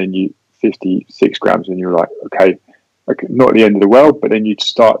 grams and then 56 grams and you're like, okay, not the end of the world, but then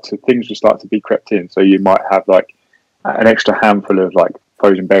things will start to be crept in. So you might have like an extra handful of like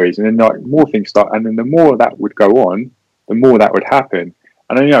frozen berries, and then like more things start, and then the more that would go on, the more that would happen.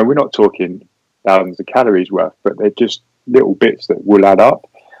 And then, we're not talking thousands of calories worth, but they're just little bits that will add up,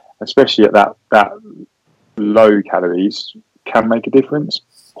 especially at that low calories can make a difference,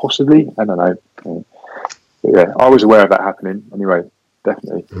 possibly. I don't know. But yeah, I was aware of that happening anyway,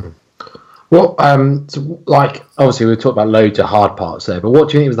 definitely. Well, so like, obviously we talked about loads of hard parts there, but what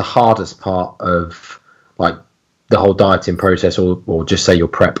do you think was the hardest part of like the whole dieting process, or just say your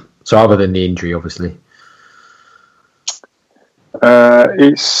prep? So other than the injury, obviously.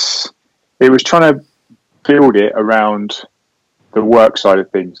 It was trying to build it around the work side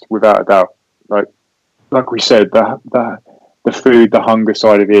of things, without a doubt. Like we said, the food, the hunger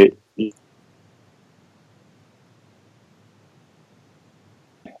side of it,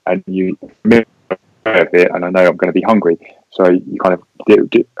 and you aware of it, and I know I'm going to be hungry, so you kind of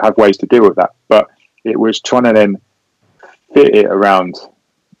have ways to deal with that. But it was trying to then fit it around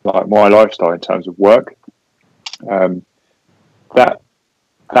like my lifestyle in terms of work.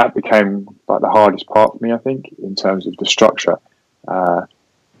 That became like the hardest part for me, I think, in terms of the structure.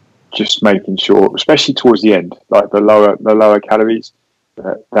 Just making sure, especially towards the end, like the lower calories,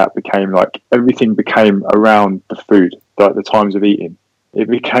 that became like everything became around the food, like the times of eating. It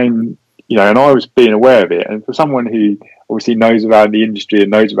became, and I was being aware of it. And for someone who obviously knows around the industry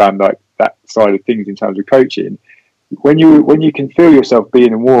and knows around like that side of things in terms of coaching, when you can feel yourself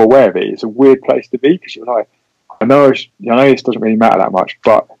being more aware of it, it's a weird place to be, because you're like, I know this doesn't really matter that much,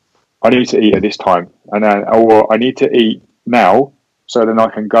 but I need to eat at this time, or I need to eat now, so then I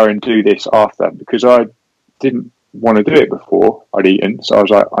can go and do this after, because I didn't want to do it before I'd eaten. So I was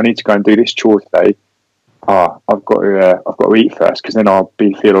like, I need to go and do this chore today. I've got to eat first, because then I'll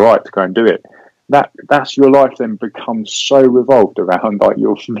feel all right to go and do it. That's your life then becomes so revolved around like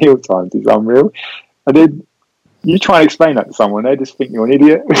your meal times. It's unreal. And then you try and explain that to someone, they just think you're an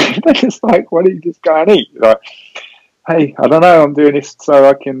idiot. They're just like, why don't you just go and eat? Like, hey, I don't know, I'm doing this so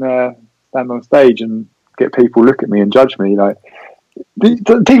I can stand on stage and get people look at me and judge me. Like,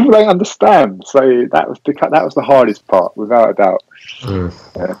 people don't understand. So that was the hardest part, without a doubt.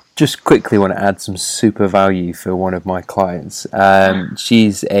 Yeah. Just quickly want to add some super value for one of my clients.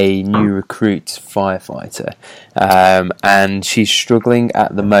 She's a new recruit firefighter, and she's struggling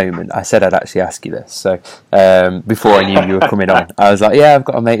at the moment. I said I'd actually ask you this, so before I knew you were coming on, I was like, yeah, I've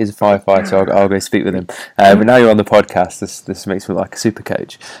got a mate who's a firefighter, I'll go speak with him. But now you're on the podcast, this makes me look like a super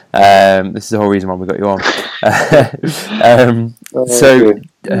coach. This is the whole reason why we got you on.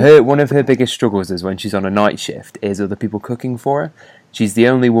 So one of her biggest struggles is when she's on a night shift is other people cooking for her. she's the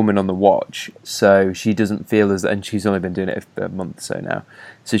only woman on the watch, so she doesn't feel as, and she's only been doing it a month or so now,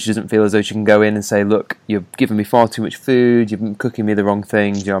 so she doesn't feel as though she can go in and say, look, you're giving me far too much food, you're cooking me the wrong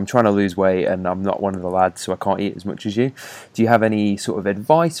things, I'm trying to lose weight and I'm not one of the lads, so I can't eat as much as you. Do you have any sort of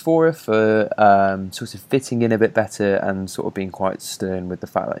advice for her for sort of fitting in a bit better and sort of being quite stern with the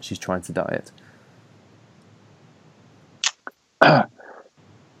fact that she's trying to diet?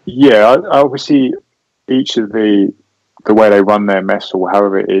 Yeah, obviously each of the way they run their mess or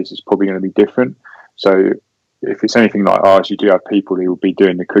however it is probably going to be different. So if it's anything like ours, you do have people who will be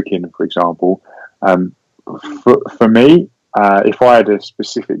doing the cooking, for example. For me, if I had a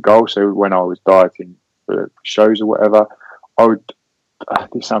specific goal, so when I was dieting for shows or whatever, I would,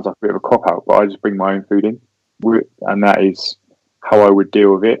 this sounds like a bit of a cop-out, but I just bring my own food in. And that is how I would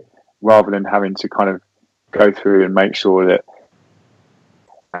deal with it, rather than having to kind of go through and make sure that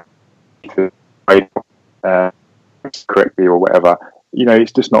correctly or whatever,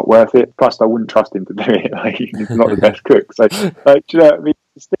 it's just not worth it. Plus I wouldn't trust him to do it. Like, he's not the best cook, so do you know what I mean?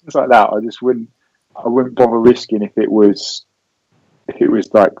 It's things like that I wouldn't bother risking if it was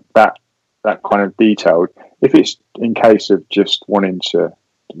like that kind of detailed. If it's in case of just wanting to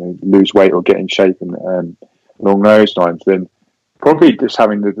lose weight or get in shape and along those lines, then probably just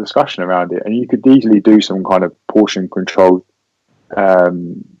having the discussion around it. And you could easily do some kind of portion control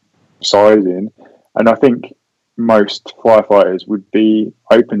sizing, and I think most firefighters would be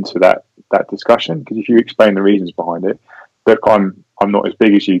open to that discussion, because if you explain the reasons behind it, look, I'm not as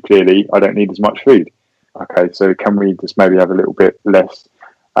big as you, clearly I don't need as much food, okay, so can we just maybe have a little bit less?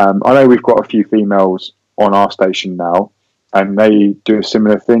 I know we've got a few females on our station now and they do a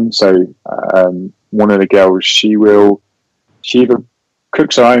similar thing. So one of the girls, she either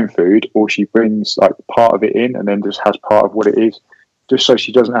cooks her own food or she brings like part of it in and then just has part of what it is, just so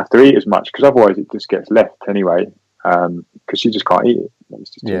she doesn't have to eat as much, because otherwise it just gets left anyway, because she just can't eat it.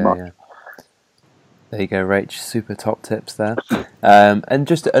 It's just too much. Yeah. There you go, Rach. Super top tips there. And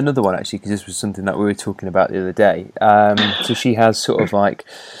just another one, actually, because this was something that we were talking about the other day. So she has sort of like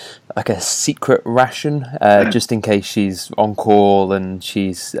a secret ration, just in case she's on call and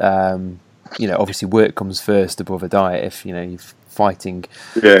she's, obviously work comes first above a diet if, you're fighting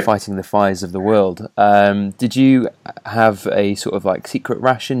the fires of the world. Did you have a sort of like secret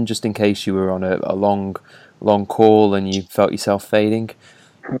ration just in case you were on a long call and you felt yourself fading?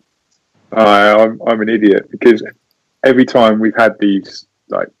 I'm an idiot, because every time we've had these,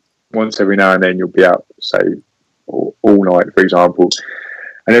 like once every now and then you'll be out, say all night, for example,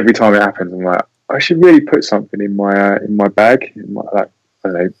 and every time it happens I'm like, I should really put something in my bag, like, I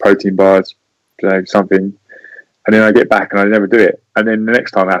don't know, protein bars, something. And then I get back and I never do it. And then the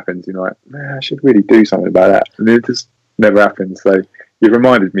next time it happens, you're like, man, I should really do something about that. And it just never happens. So you've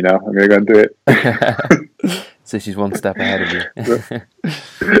reminded me now. I'm going to go and do it. So she's one step ahead of you.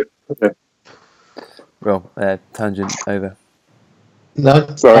 Yeah. Well, tangent over.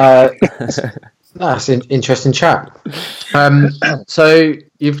 No, sorry. That's an interesting chat. So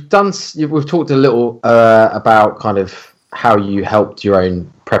we've talked a little about kind of how you helped your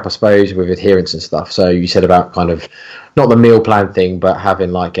own prep, I suppose, with adherence and stuff. So you said about kind of not the meal plan thing, but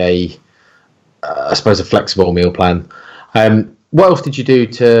having like I suppose a flexible meal plan. What else did you do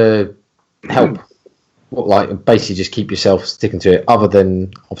to help? Like basically just keep yourself sticking to it, other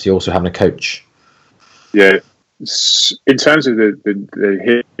than obviously also having a coach? Yeah, in terms of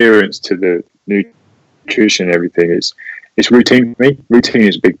the adherence to the nutrition and everything, it's routine for me. Routine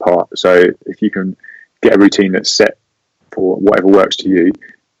is a big part. So if you can get a routine that's set for whatever works to you,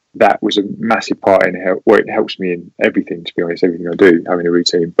 that was a massive part in it helps me in everything, to be honest, everything I do, having a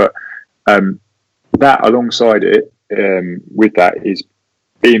routine. But that alongside it, with that, is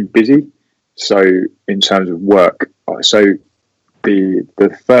being busy. So in terms of work, so the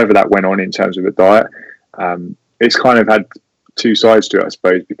further that went on in terms of a diet, it's kind of had two sides to it, I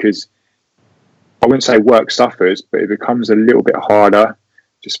suppose, because I wouldn't say work suffers, but it becomes a little bit harder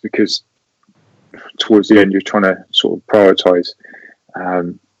just because towards the end you're trying to sort of prioritise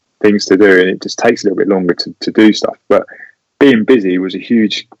things to do, and it just takes a little bit longer to do stuff. But being busy was a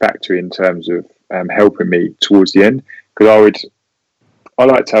huge factor in terms of helping me towards the end, because I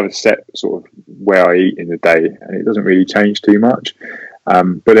like to have a set sort of where I eat in the day, and it doesn't really change too much.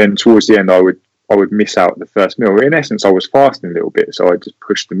 But then towards the end, I would miss out the first meal. In essence, I was fasting a little bit, so I just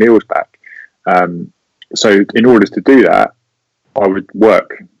pushed the meals back. So in order to do that, I would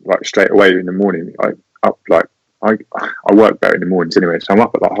work like straight away in the morning. I work better in the mornings anyway, so I'm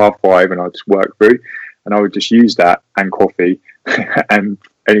up at like 5:30 and I just work through, and I would just use that and coffee and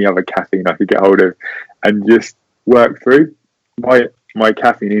any other caffeine I could get hold of, and just work through. My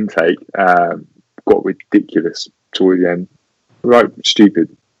caffeine intake got ridiculous towards the end. right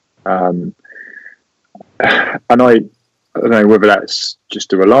stupid. And I don't know whether that's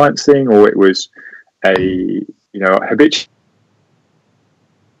just a reliance thing or it was a habitual.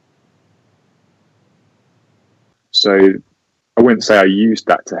 So I wouldn't say I used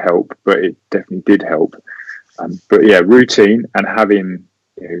that to help, but it definitely did help. But yeah, routine and having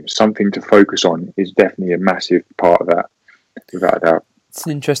something to focus on is definitely a massive part of that, without a doubt. It's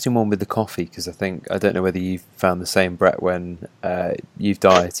an interesting one with the coffee because I don't know whether you've found the same, Brett, when you've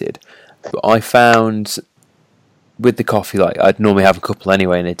dieted, but I found with the coffee, like I'd normally have a couple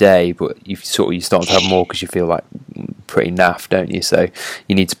anyway in a day, but you start to have more because you feel like pretty naff, don't you? So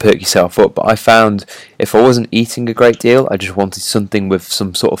you need to perk yourself up. But I found if I wasn't eating a great deal, I just wanted something with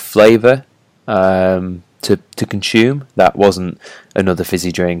some sort of flavour to consume. That wasn't another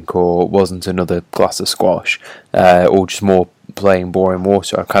fizzy drink or wasn't another glass of squash or just more plain boring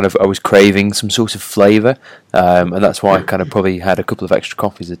water. I was craving some sort of flavour, and that's why I kind of probably had a couple of extra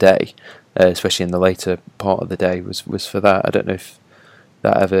coffees a day. Especially in the later part of the day, was for that. I don't know if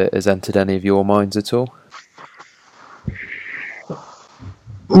that ever has entered any of your minds at all.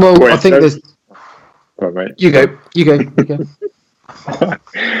 Well, I think there's. Right, mate. You go.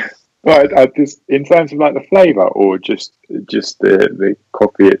 Well, I just in terms of like the flavour or just the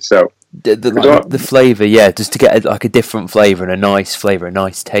coffee itself. The flavour, yeah, just to get a different flavour and a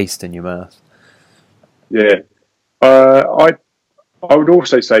nice taste in your mouth. Yeah, I would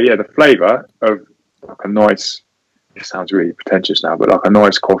also say, the flavour of like a nice, it sounds really pretentious now, but like a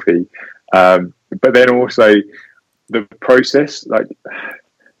nice coffee. But then also the process, like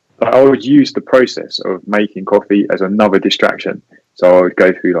I would use the process of making coffee as another distraction. So I would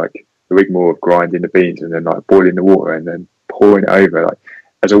go through like the rigmarole of grinding the beans and then like boiling the water and then pouring it over, like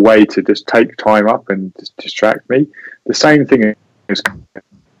as a way to just take time up and just distract me. The same thing as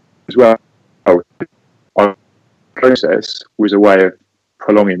well. Process was a way of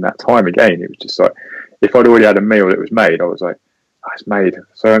prolonging that time again. It was just like if I'd already had a meal that was made, I was like, it's made,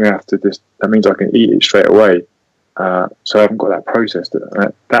 so I'm gonna have to that means I can eat it straight away. So I haven't got that process.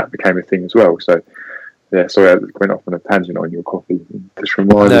 That became a thing as well. So yeah, sorry, I went off on a tangent on your coffee. Just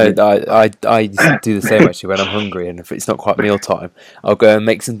reminded me. I do the same actually when I'm hungry, and if it's not quite mealtime, I'll go and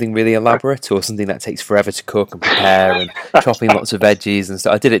make something really elaborate or something that takes forever to cook and prepare, and chopping lots of veggies and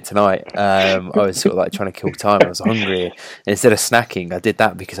stuff. I did it tonight. I was sort of like trying to kill time. I was hungry, and instead of snacking, I did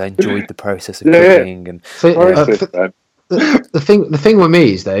that because I enjoyed the process of cooking. And the thing with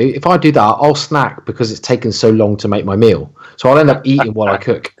me is though, if I do that, I'll snack because it's taken so long to make my meal, so I'll end up eating while I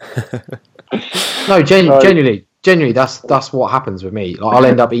cook. No, genuinely, that's what happens with me. Like, I'll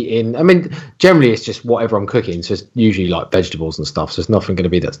end up eating. I mean, generally it's just whatever I'm cooking. So it's usually like vegetables and stuff. So it's nothing going to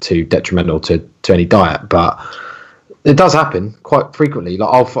be that's too detrimental to any diet. But it does happen quite frequently. Like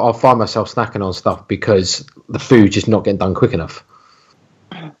I'll find myself snacking on stuff because the food's just not getting done quick enough.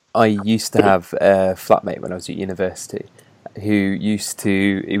 I used to have a flatmate when I was at university who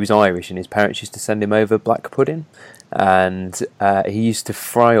he was Irish, and his parents used to send him over black pudding. And he used to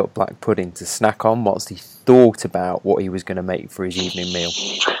fry up black pudding to snack on whilst he thought about what he was going to make for his evening meal.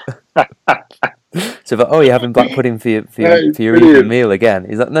 So, you're having black pudding for your evening meal again?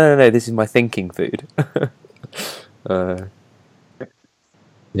 He's like, no, this is my thinking food.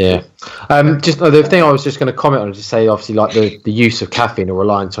 Yeah. Just the thing I was just going to comment on is to say, obviously, like the use of caffeine or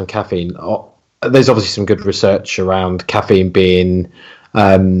reliance on caffeine. There's obviously some good research around caffeine being.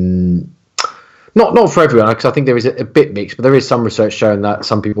 Not for everyone, because I think there is a bit mixed, but there is some research showing that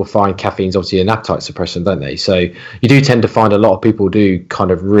some people find caffeine's obviously an appetite suppressant, don't they? So you do tend to find a lot of people do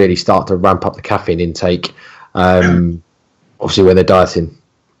kind of really start to ramp up the caffeine intake, obviously when they're dieting.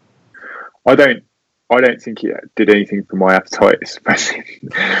 I don't think it did anything for my appetite suppressing.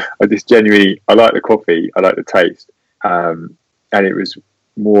 I just genuinely, I like the coffee, I like the taste, and it was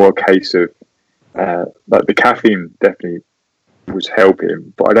more a case of like the caffeine definitely was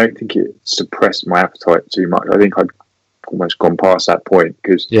helping, but I don't think it suppressed my appetite too much. I think I'd almost gone past that point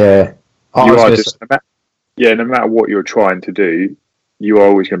because no matter what you're trying to do, you are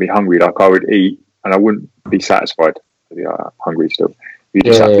always going to be hungry. Like I would eat and I wouldn't be satisfied. I'd be hungry still. You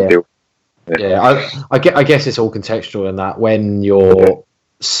just have to deal. I guess it's all contextual in that when you're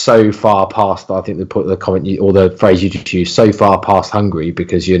so far past, I think they put the comment or the phrase you just used, so far past hungry,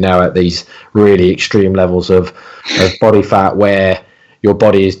 because you're now at these really extreme levels of body fat where your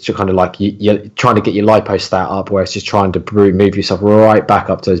body is kind of like you're trying to get your lipostat up, where it's just trying to move yourself right back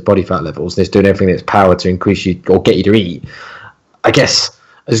up to those body fat levels, and it's doing everything in its power to increase you or get you to eat. I guess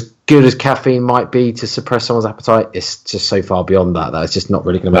as good as caffeine might be to suppress someone's appetite, it's just so far beyond that it's just not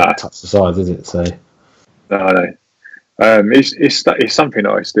really going to touch the sides, is it? So no. It's something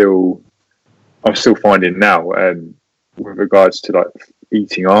that I'm still finding now. with regards to like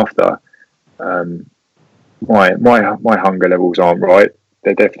eating after, my hunger levels aren't right.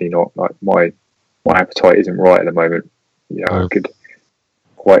 They're definitely not. Like my appetite isn't right at the moment. You know, I could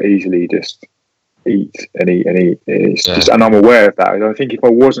quite easily just eat and eat and eat. It's just, and I'm aware of that. I think if I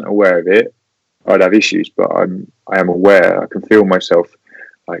wasn't aware of it, I'd have issues. But I am aware. I can feel myself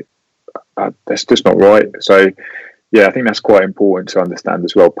like that's just not right. So yeah, I think that's quite important to understand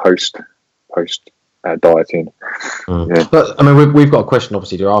as well post dieting. Yeah. But I mean, we've got a question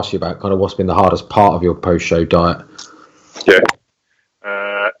obviously to ask you about kind of what's been the hardest part of your post-show diet. Yeah,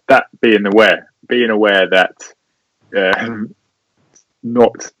 that being aware that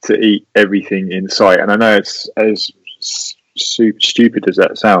not to eat everything in sight. And I know it's as super stupid as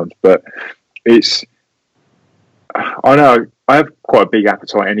that sounds, but I know I have quite a big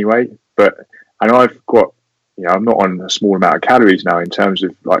appetite anyway, and I've got, you know, I'm not on a small amount of calories now in terms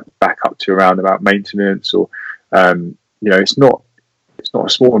of like back up to around about maintenance or, you know, it's not a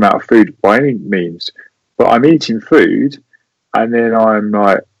small amount of food by any means, but I'm eating food and then I'm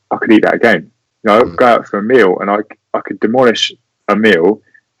like, I could eat that again. You know, I'd go out for a meal and I could demolish a meal,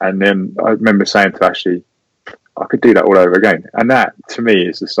 and then I remember saying to Ashley, I could do that all over again. And that to me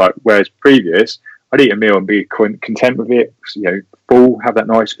is just like, whereas previous, I'd eat a meal and be content with it, you know, full, have that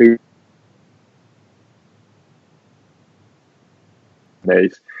nice food.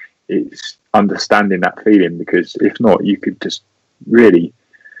 It's understanding that feeling, because if not, you could just really,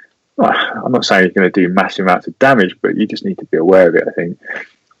 I'm not saying you're going to do massive amounts of damage, but you just need to be aware of it. I think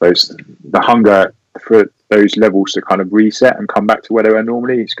the hunger for those levels to kind of reset and come back to where they were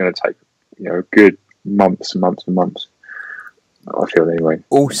normally, it's going to take, you know, good months and months and months, I feel anyway.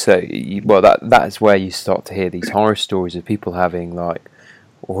 Also, well, that is where you start to hear these horror stories of people having like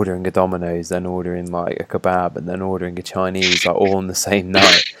ordering a Domino's, then ordering like a kebab, and then ordering a Chinese, like all on the same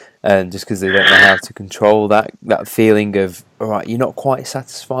night, and just because they don't know how to control that feeling of, all right, you're not quite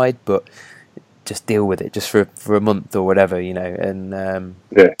satisfied, but just deal with it just for a month or whatever, you know. And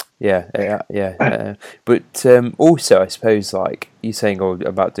but also, I suppose, like you're saying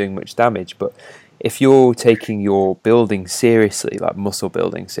about doing much damage, but if you're taking your building seriously, like muscle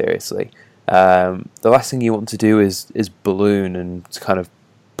building seriously, the last thing you want to do is balloon and kind of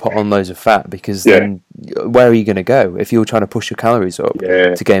put on loads of fat, because then where are you going to go if you're trying to push your calories up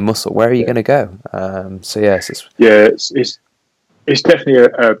to gain muscle? Where are you going to go? So yes, it's definitely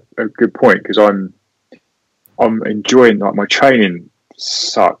a good point, because I'm enjoying, like, my training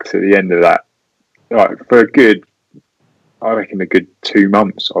sucked at the end of that. Like for I reckon a good 2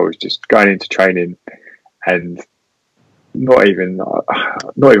 months, I was just going into training and not even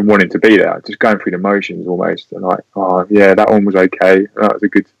wanting to be there, just going through the motions almost, and like, oh yeah, that one was okay, that was a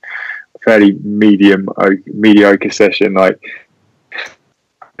good, fairly mediocre session, like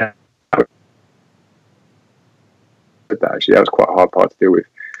actually that was quite a hard part to deal with.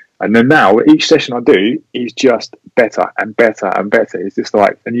 And then now each session I do is just better and better and better. It's just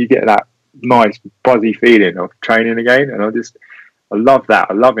like, and you get that nice buzzy feeling of training again, and I love that.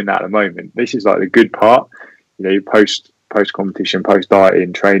 I'm loving that at the moment. This is like the good part, you know, post competition, post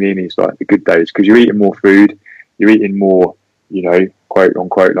dieting, training is like the good days, because you're eating more food, you're eating more, you know, quote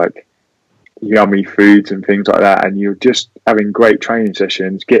unquote, like yummy foods and things like that, and you're just having great training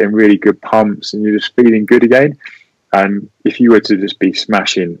sessions, getting really good pumps, and you're just feeling good again. And if you were to just be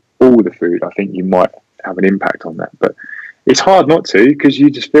smashing all the food, I think you might have an impact on that. But it's hard not to, because you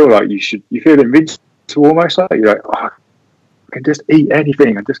just feel like you feel invincible almost, like you're like, oh, I can just eat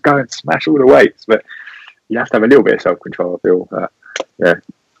anything and just go and smash all the weights. But you have to have a little bit of self-control, I feel.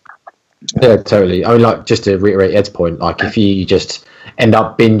 Yeah, totally. I mean, like, just to reiterate Ed's point, like if you just end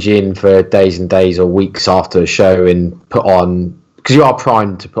up binging for days and days or weeks after a show and put on, because you are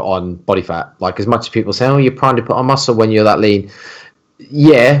primed to put on body fat, like as much as people say, oh, you're primed to put on muscle when you're that lean.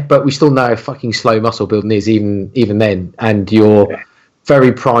 Yeah, but we still know how fucking slow muscle building is even then, and you're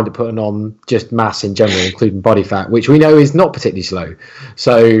very primed to putting on just mass in general, including body fat, which we know is not particularly slow.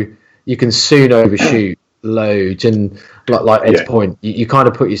 So you can soon overshoot loads, and like Ed's point, you kind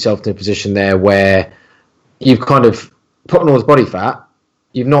of put yourself in a position there where you've kind of put on all this body fat,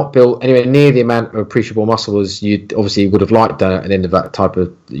 you've not built anywhere near the amount of appreciable muscle as you obviously would have liked at the end of that type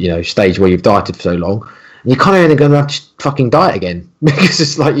of, you know, stage where you've dieted for so long, and you're kind of only going to have to fucking diet again because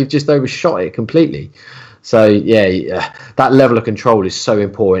it's like you've just overshot it completely. So that level of control is so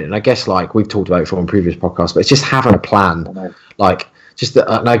important, and I guess, like we've talked about it on previous podcasts, but it's just having a plan. Like, just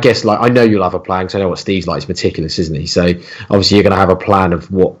and I guess, like, I know you'll have a plan, because I know what Steve's like. He's meticulous, isn't he? So obviously you're going to have a plan of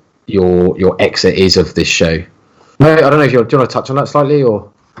what your exit is of this show. No, I don't know if do you want to touch on that slightly,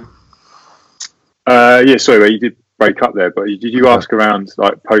 or? Sorry, you did break up there, but did you ask around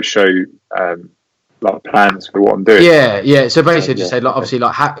like post show like plans for what I'm doing. Yeah. So basically, just Yeah. say, like, obviously,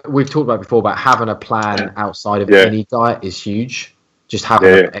 like we've talked about before about having a plan outside of Yeah. any diet is huge. Just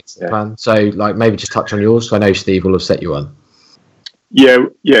having an exit plan. So, like, maybe just touch on yours. So I know Steve will have set you one.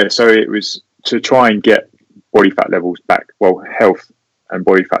 Yeah. So it was to try and get body fat levels back, health and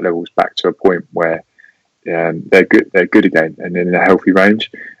body fat levels back to a point where they're good again, and in a healthy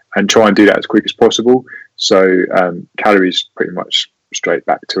range, and try and do that as quick as possible. So calories pretty much straight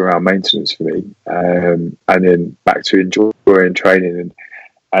back to around maintenance for me, and then back to enjoying training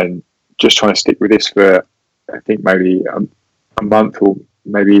and just trying to stick with this for, I think, maybe a month or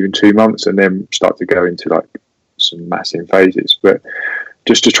maybe even 2 months, and then start to go into like some massive phases, but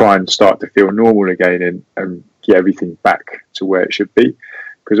just to try and start to feel normal again and get everything back to where it should be.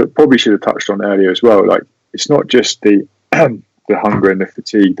 Because I probably should have touched on earlier as well, like it's not just the the hunger and the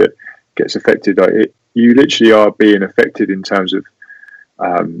fatigue that gets affected. Like you literally are being affected in terms of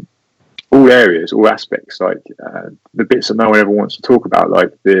all areas, all aspects, like the bits that no one ever wants to talk about,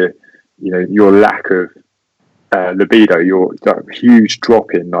 like your lack of libido, your huge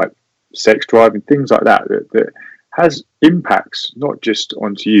drop in like sex drive and things like that has impacts not just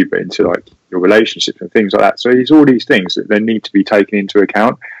onto you but into like your relationships and things like that. So it's all these things that then need to be taken into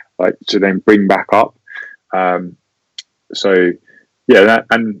account, like to then bring back up. So yeah, that,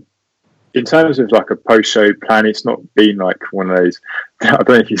 and in terms of like a post-show plan, it's not been like one of those. I don't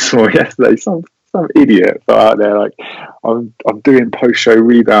know if you saw yesterday, some idiot out there like, I'm doing post-show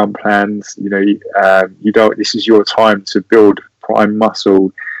rebound plans. You don't. This is your time to build prime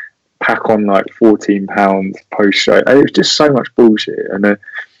muscle. Pack on like 14 pounds post-show. And it was just so much bullshit. And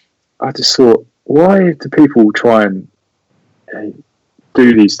I just thought, why do people try and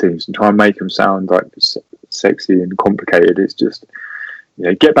do these things and try and make them sound like sexy and complicated? It's just,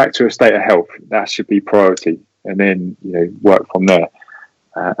 get back to a state of health. That should be priority, and then work from there.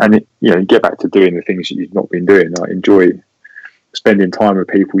 And get back to doing the things that you've not been doing. Like enjoy spending time with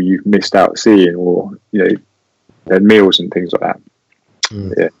people you've missed out seeing, or their meals and things like that.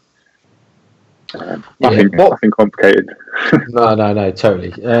 Yeah. Nothing complicated. No,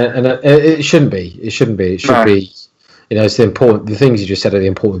 totally. And it shouldn't be. It should be. It's the important. The things you just said are the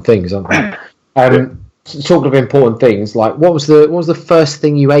important things, aren't they? Talking of important things, like what was the first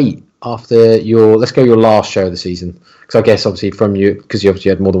thing you ate after your last show of the season? Because I guess obviously from you, because you obviously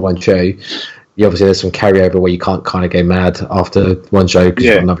had more than one show, you obviously there's some carryover where you can't kind of go mad after one show because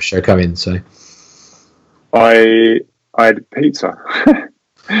you've got another show coming. So I had pizza.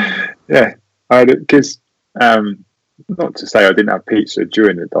 Yeah. Because not to say I didn't have pizza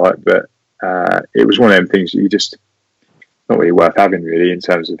during the diet, but it was one of them things that you just not really worth having, really, in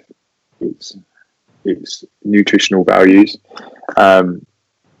terms of its nutritional values.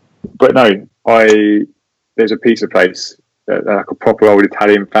 But no, there's a pizza place that like a proper old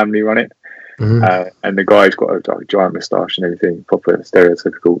Italian family run it, and the guy's got a giant moustache and everything, proper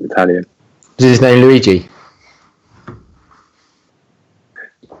stereotypical Italian. Is his name Luigi?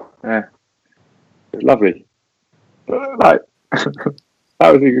 Yeah. It was lovely. But, like,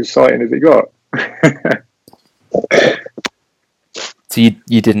 that was as exciting as it got. So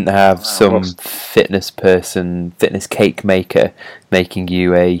you didn't have some fitness cake maker making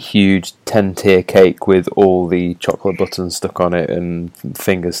you a huge 10-tier cake with all the chocolate buttons stuck on it and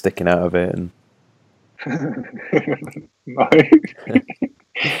fingers sticking out of it? No.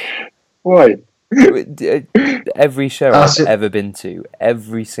 Why? Every show I've ever been to,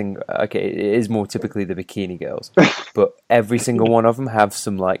 it is more typically the bikini girls, but every single one of them have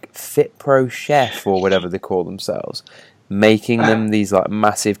some like Fit Pro chef or whatever they call themselves making them these like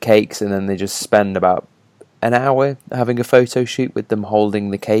massive cakes, and then they just spend about an hour having a photo shoot with them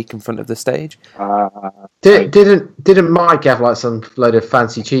holding the cake in front of the stage. Didn't Mike have like some load of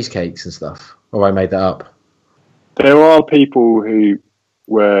fancy cheesecakes and stuff? Or I made that up. There are people who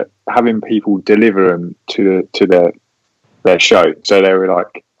were having people deliver them to their show, so they were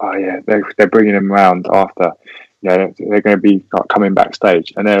like, oh yeah, they're bringing them around after, they're going to be like coming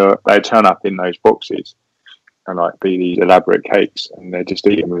backstage, and they turn up in those boxes and like be these elaborate cakes, and they're just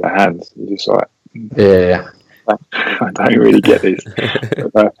eating with their hands. You're just like, yeah, I don't really get this.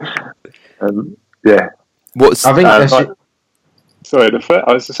 Yeah, I think sorry,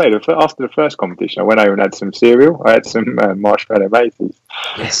 I was to say, after the first competition, I went over and had some cereal. I had some marshmallow Mateys.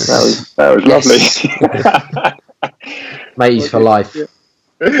 Yes, that was lovely. Mateys for life.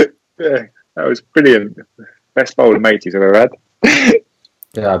 Yeah, that was brilliant. Best bowl of Mateys I've ever had.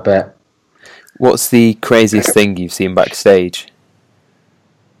 Yeah, I bet. What's the craziest thing you've seen backstage?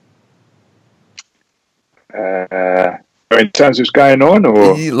 In terms of what's going on,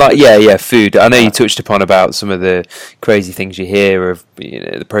 or like yeah, food. I know you touched upon about some of the crazy things you hear of,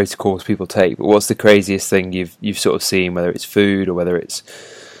 the protocols people take, but what's the craziest thing you've sort of seen, whether it's food or whether it's,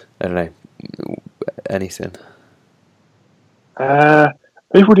 I don't know, anything?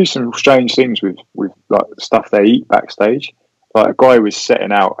 People do some strange things with like stuff they eat backstage. Like a guy was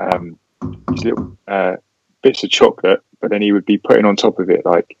setting out these little bits of chocolate, but then he would be putting on top of it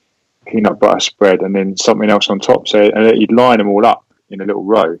like peanut butter spread and then something else on top. So and he'd line them all up in a little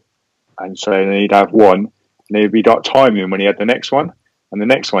row, and so then he'd have one, and then he'd be like timing when he had the next one, and the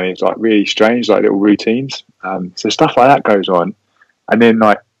next one is like really strange, like little routines. So stuff like that goes on, and then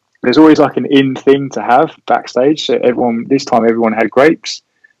like there's always like an in thing to have backstage. So everyone had grapes.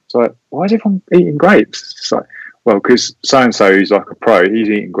 So like, why is everyone eating grapes? It's just like, well, because so and so is like a pro, he's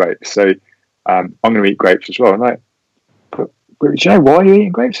eating grapes, so I'm going to eat grapes as well. I'm like, but do you know why you're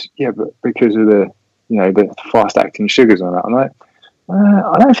eating grapes? Yeah, but because of the the fast acting sugars on that. I'm like,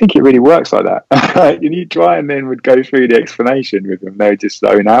 I don't think it really works like that. Like, and you try and then would go through the explanation with them, they would just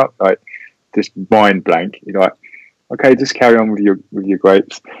zone out, like just mind blank. You're like, okay, just carry on with your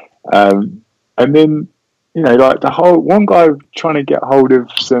grapes, and then like the whole one guy trying to get hold of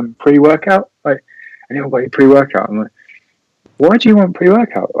some pre-workout, like, and he'll got pre-workout. I'm like, why do you want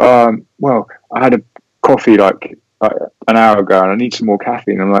pre-workout? Well, I had a coffee like an hour ago, and I need some more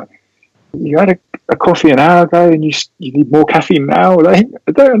caffeine. I'm like, you had a coffee an hour ago, and you need more caffeine now? Like,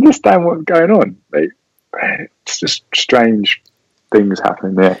 I don't understand what's going on. Like, it's just strange things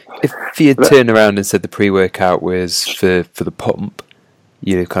happening there. If you had turned around and said the pre-workout was for the pump,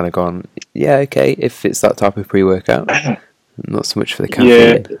 you'd have kind of gone, yeah, okay, if it's that type of pre-workout, not so much for the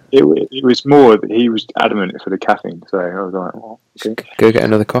caffeine. Yeah, it was more that he was adamant for the caffeine, so I was like, well, okay. Go get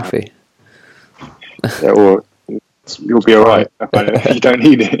another coffee. Yeah, or you'll be alright if you don't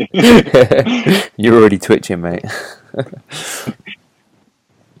need it. You're already twitching, mate.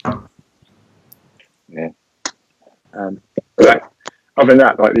 Yeah. Other than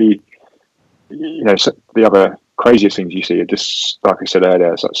that, like the other craziest things you see are just, like I said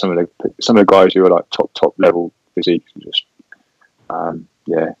earlier, it's like some of the guys who are like top level physiques, just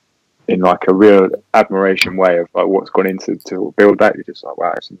in like a real admiration way of like what's gone into to build that. You're just like,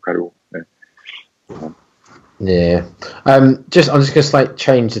 wow, it's incredible. Yeah. I'm just going to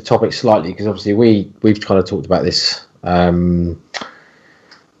change the topic slightly, because obviously we've kind of talked about this. I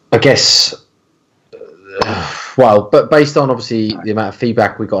guess. Well, but based on obviously the amount of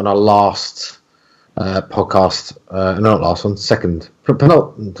feedback we got on our last podcast, not last one, second,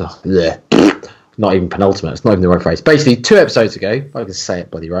 not even penultimate. It's not even the right phrase. Basically, 2 episodes ago, if I can say it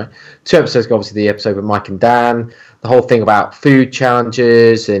bloody right. 2 episodes ago, obviously the episode with Mike and Dan, the whole thing about food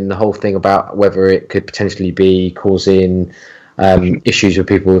challenges and the whole thing about whether it could potentially be causing issues with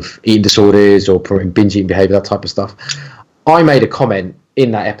people with eating disorders or binge eating behaviour, that type of stuff. I made a comment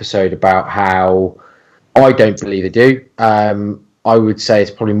in that episode about how I don't believe they do. I would say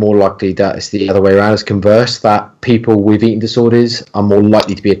it's probably more likely that it's the other way around, as converse, that people with eating disorders are more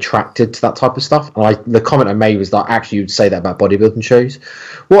likely to be attracted to that type of stuff. And the comment I made was that actually you'd say that about bodybuilding shows.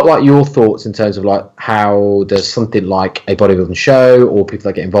 What like your thoughts in terms of like how does something like a bodybuilding show or people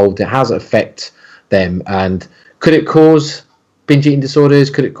that get involved in it, how does it affect them? And could it cause binge eating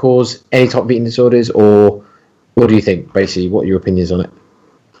disorders? Could it cause any type of eating disorders? Or what do you think, basically? What are your opinions on it?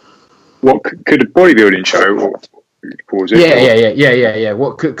 What could a bodybuilding show cause it? Yeah.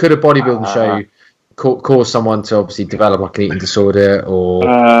 What could a bodybuilding show cause someone to obviously develop like an eating disorder or?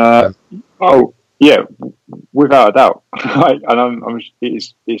 Oh yeah, without a doubt. And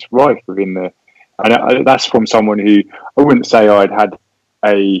it's rife within the, and that's from someone who I wouldn't say I'd had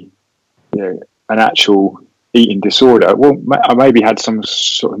an actual eating disorder. Well, I maybe had some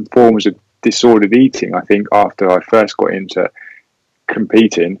sort of forms of disordered eating, I think, after I first got into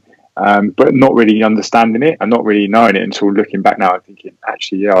competing. But not really understanding it and not really knowing it until looking back now and thinking,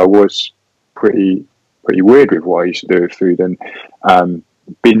 actually, yeah, I was pretty weird with what I used to do with food, and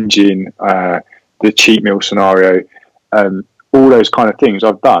binging, the cheat meal scenario, all those kind of things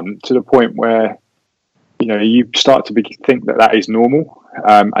I've done to the point where you start to think that is normal,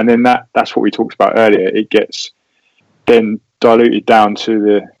 and then that's what we talked about earlier. It gets then diluted down to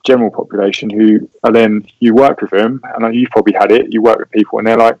the general population who are then, you work with them, and you've probably had it, you work with people and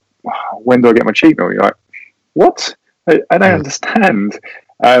they're like, when do I get my cheat meal? You're like, what? I don't understand.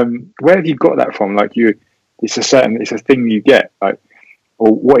 Where have you got that from? Like, it's a thing you get, like,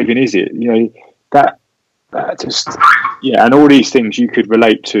 or what even is it? That just, yeah. And all these things you could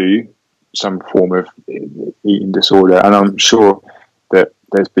relate to some form of eating disorder. And I'm sure that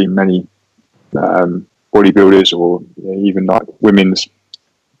there's been many bodybuilders or even like women's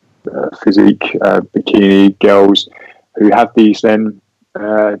physique, bikini girls who have these then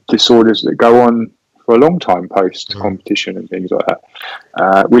disorders that go on for a long time post competition and things like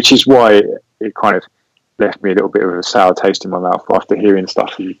that, which is why it kind of left me a little bit of a sour taste in my mouth after hearing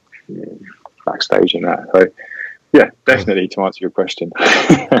stuff backstage and that. So yeah, definitely to answer your question.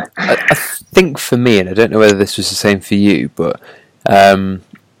 I think for me, and I don't know whether this was the same for you, but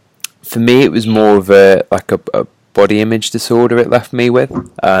for me it was more of a body image disorder it left me with,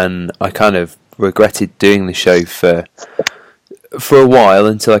 and I kind of regretted doing the show for a while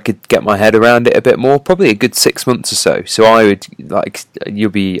until I could get my head around it a bit more, probably a good 6 months or so. So I would, I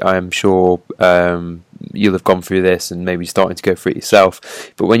am sure you'll have gone through this and maybe starting to go through it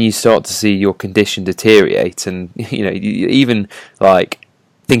yourself, but when you start to see your condition deteriorate, and even like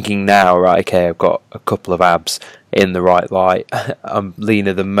thinking now, right, okay, I've got a couple of abs in the right light, I'm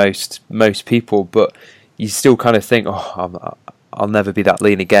leaner than most people, but you still kind of think, I'll never be that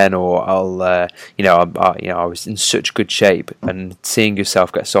lean again, or I was in such good shape, and seeing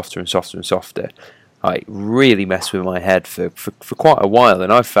yourself get softer and softer and softer, like really messed with my head for quite a while,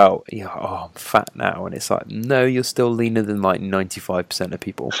 and I felt, I'm fat now, and it's like, no, you're still leaner than like 95% of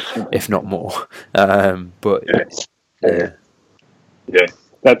people, if not more. But yeah,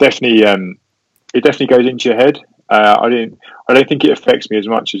 that definitely it definitely goes into your head. I don't think it affects me as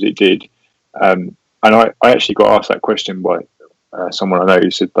much as it did, and I actually got asked that question by someone I know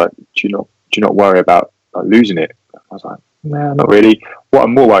who said, like, do you not worry about losing it? I was like, no, not really. What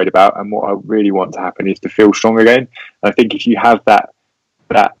I'm more worried about, and what I really want to happen, is to feel strong again. And I think if you have that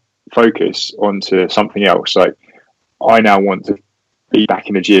focus onto something else, like I now want to be back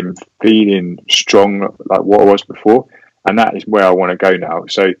in the gym, feeling strong like what I was before, and that is where I want to go now.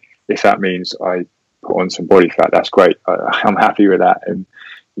 So if that means I put on some body fat, that's great. I'm happy with that, and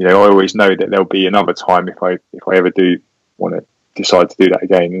I always know that there'll be another time if I ever do want to decide to do that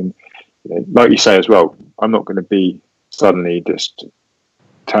again. And like you say as well, I'm not going to be suddenly just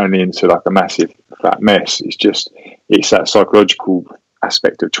turning into like a massive fat mess. It's that psychological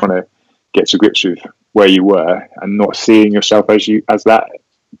aspect of trying to get to grips with where you were and not seeing yourself as you were.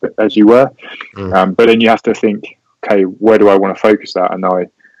 But then you have to think, okay, where do I want to focus that? And I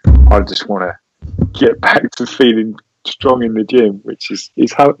just want to get back to feeling strong in the gym, which is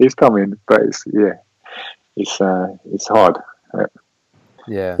how it's coming, but it's hard.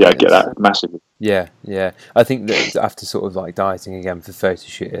 Yeah, I get that massively. Yeah. I think that after sort of like dieting again for photo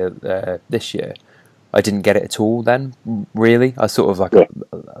shoot this year, I didn't get it at all then, really. I sort of like a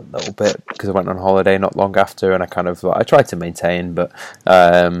little bit, because I went on holiday not long after, and I kind of I tried to maintain, but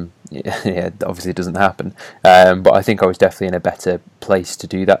obviously it doesn't happen. But I think I was definitely in a better place to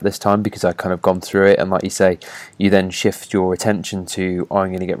do that this time, because I kind of gone through it, and like you say, you then shift your attention to, I'm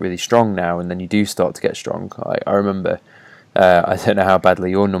going to get really strong now, and then you do start to get strong. I remember, I don't know how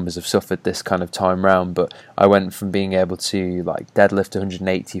badly your numbers have suffered this kind of time round, but I went from being able to like deadlift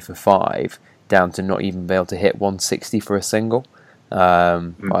 180 for 5 down to not even be able to hit 160 for a single.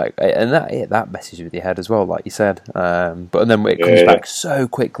 And that messes with your head as well, like you said. But then it comes back so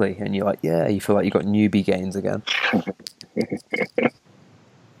quickly, and you're like, you feel like you got newbie gains again.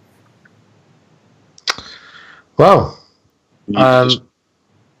 Well,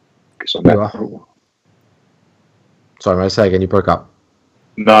 sorry, may I say again, you broke up.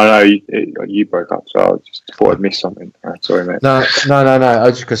 No, you broke up, so I just thought I'd missed something. Sorry, mate. No. I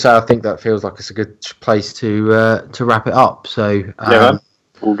was just going to say, I think that feels like it's a good place to wrap it up. So man.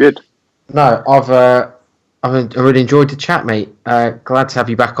 All good. No, I've really enjoyed the chat, mate. Glad to have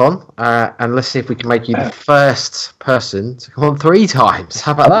you back on, and let's see if we can make you the first person to come on 3 times.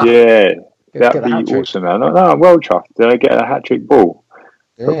 How about that? Yeah, that'd be awesome, man. No, I'm well chuffed. Did I get a hat-trick ball?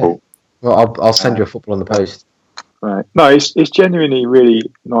 Yeah. Football. Well, I'll send you a football on the post. Right. No, it's genuinely really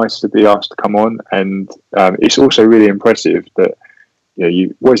nice to be asked to come on, and it's also really impressive that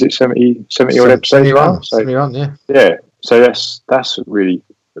you what is it 70 odd episodes? 71, yeah. Yeah, so that's really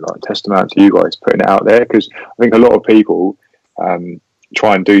like testament to you guys putting it out there, because I think a lot of people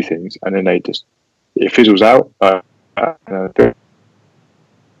try and do things and then it fizzles out. You've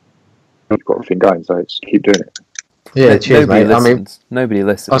got everything going, so keep doing it. Yeah, cheers, mate. Nobody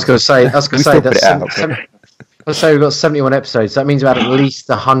listens. I was going to say that's. Let's say we've got 71 episodes. That means we had at least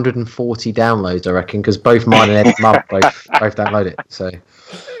 140 downloads, I reckon, because both mine and Ed's mum both download it. So,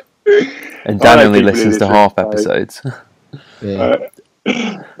 and Dan only listens to half episodes. Yeah,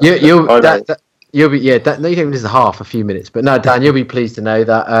 you'll be you don't even listen to half, a few minutes. But no, Dan, you'll be pleased to know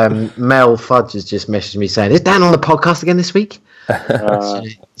that Mel Fudge has just messaged me saying, "Is Dan on the podcast again this week?"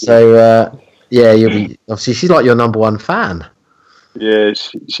 So you'll be obviously she's like your number one fan. Yeah,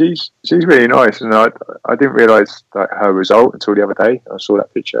 she's really nice, and I didn't realise like her result until the other day. I saw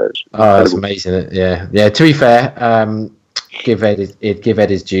that picture. It was that's incredible. amazing. Yeah. To be fair, give Ed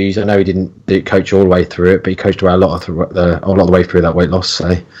his dues. I know he didn't coach all the way through it, but he coached a lot of the way through that weight loss.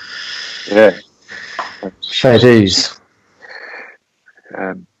 So Yeah, fair dues.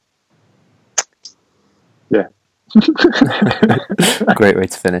 Yeah. Great way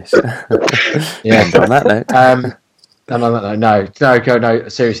to finish. Yeah. And on that note. No.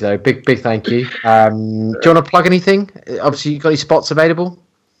 Seriously though, big thank you. Do you want to plug anything? Obviously, you got any spots available?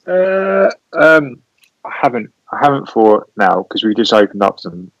 I haven't for now because we just opened up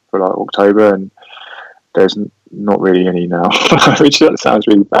some for like October, and there's not really any now, which sounds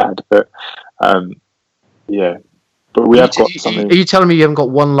really bad, but yeah. But we have got something. Are you telling me you haven't got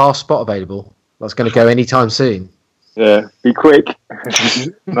one last spot available that's going to go anytime soon? Yeah, be quick.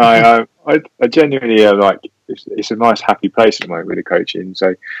 No, I genuinely like. It's a nice, happy place at the moment with the coaching.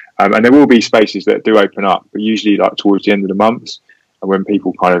 So, and there will be spaces that do open up, but usually like towards the end of the months, and when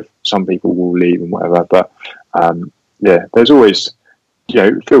people some people will leave and whatever. But yeah, there's always,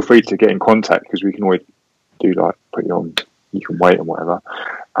 feel free to get in contact because we can always do like put you on. You can wait and whatever.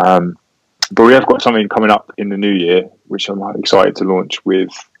 But we have got something coming up in the new year, which I'm excited to launch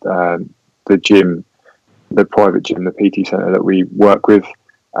with the gym, the private gym, the PT Centre that we work with.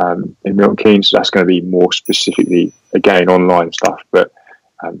 In Milton Keynes, so that's going to be more specifically again online stuff, but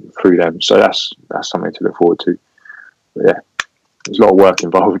through them. So that's something to look forward to. But yeah, there's a lot of work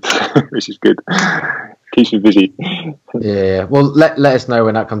involved, which is good. Keeps me busy. Yeah. Well, let us know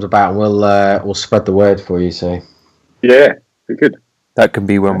when that comes about, and we'll spread the word for you. So yeah, be good. That can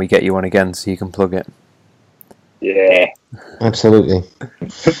be when we get you on again, so you can plug it. Yeah, absolutely.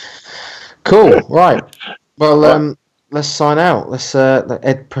 Cool. Right. Well, let's sign out. Let's let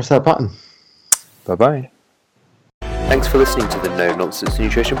Ed press that button. Bye-bye. Thanks for listening to the No Nonsense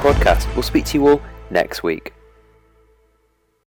Nutrition Podcast. We'll speak to you all next week.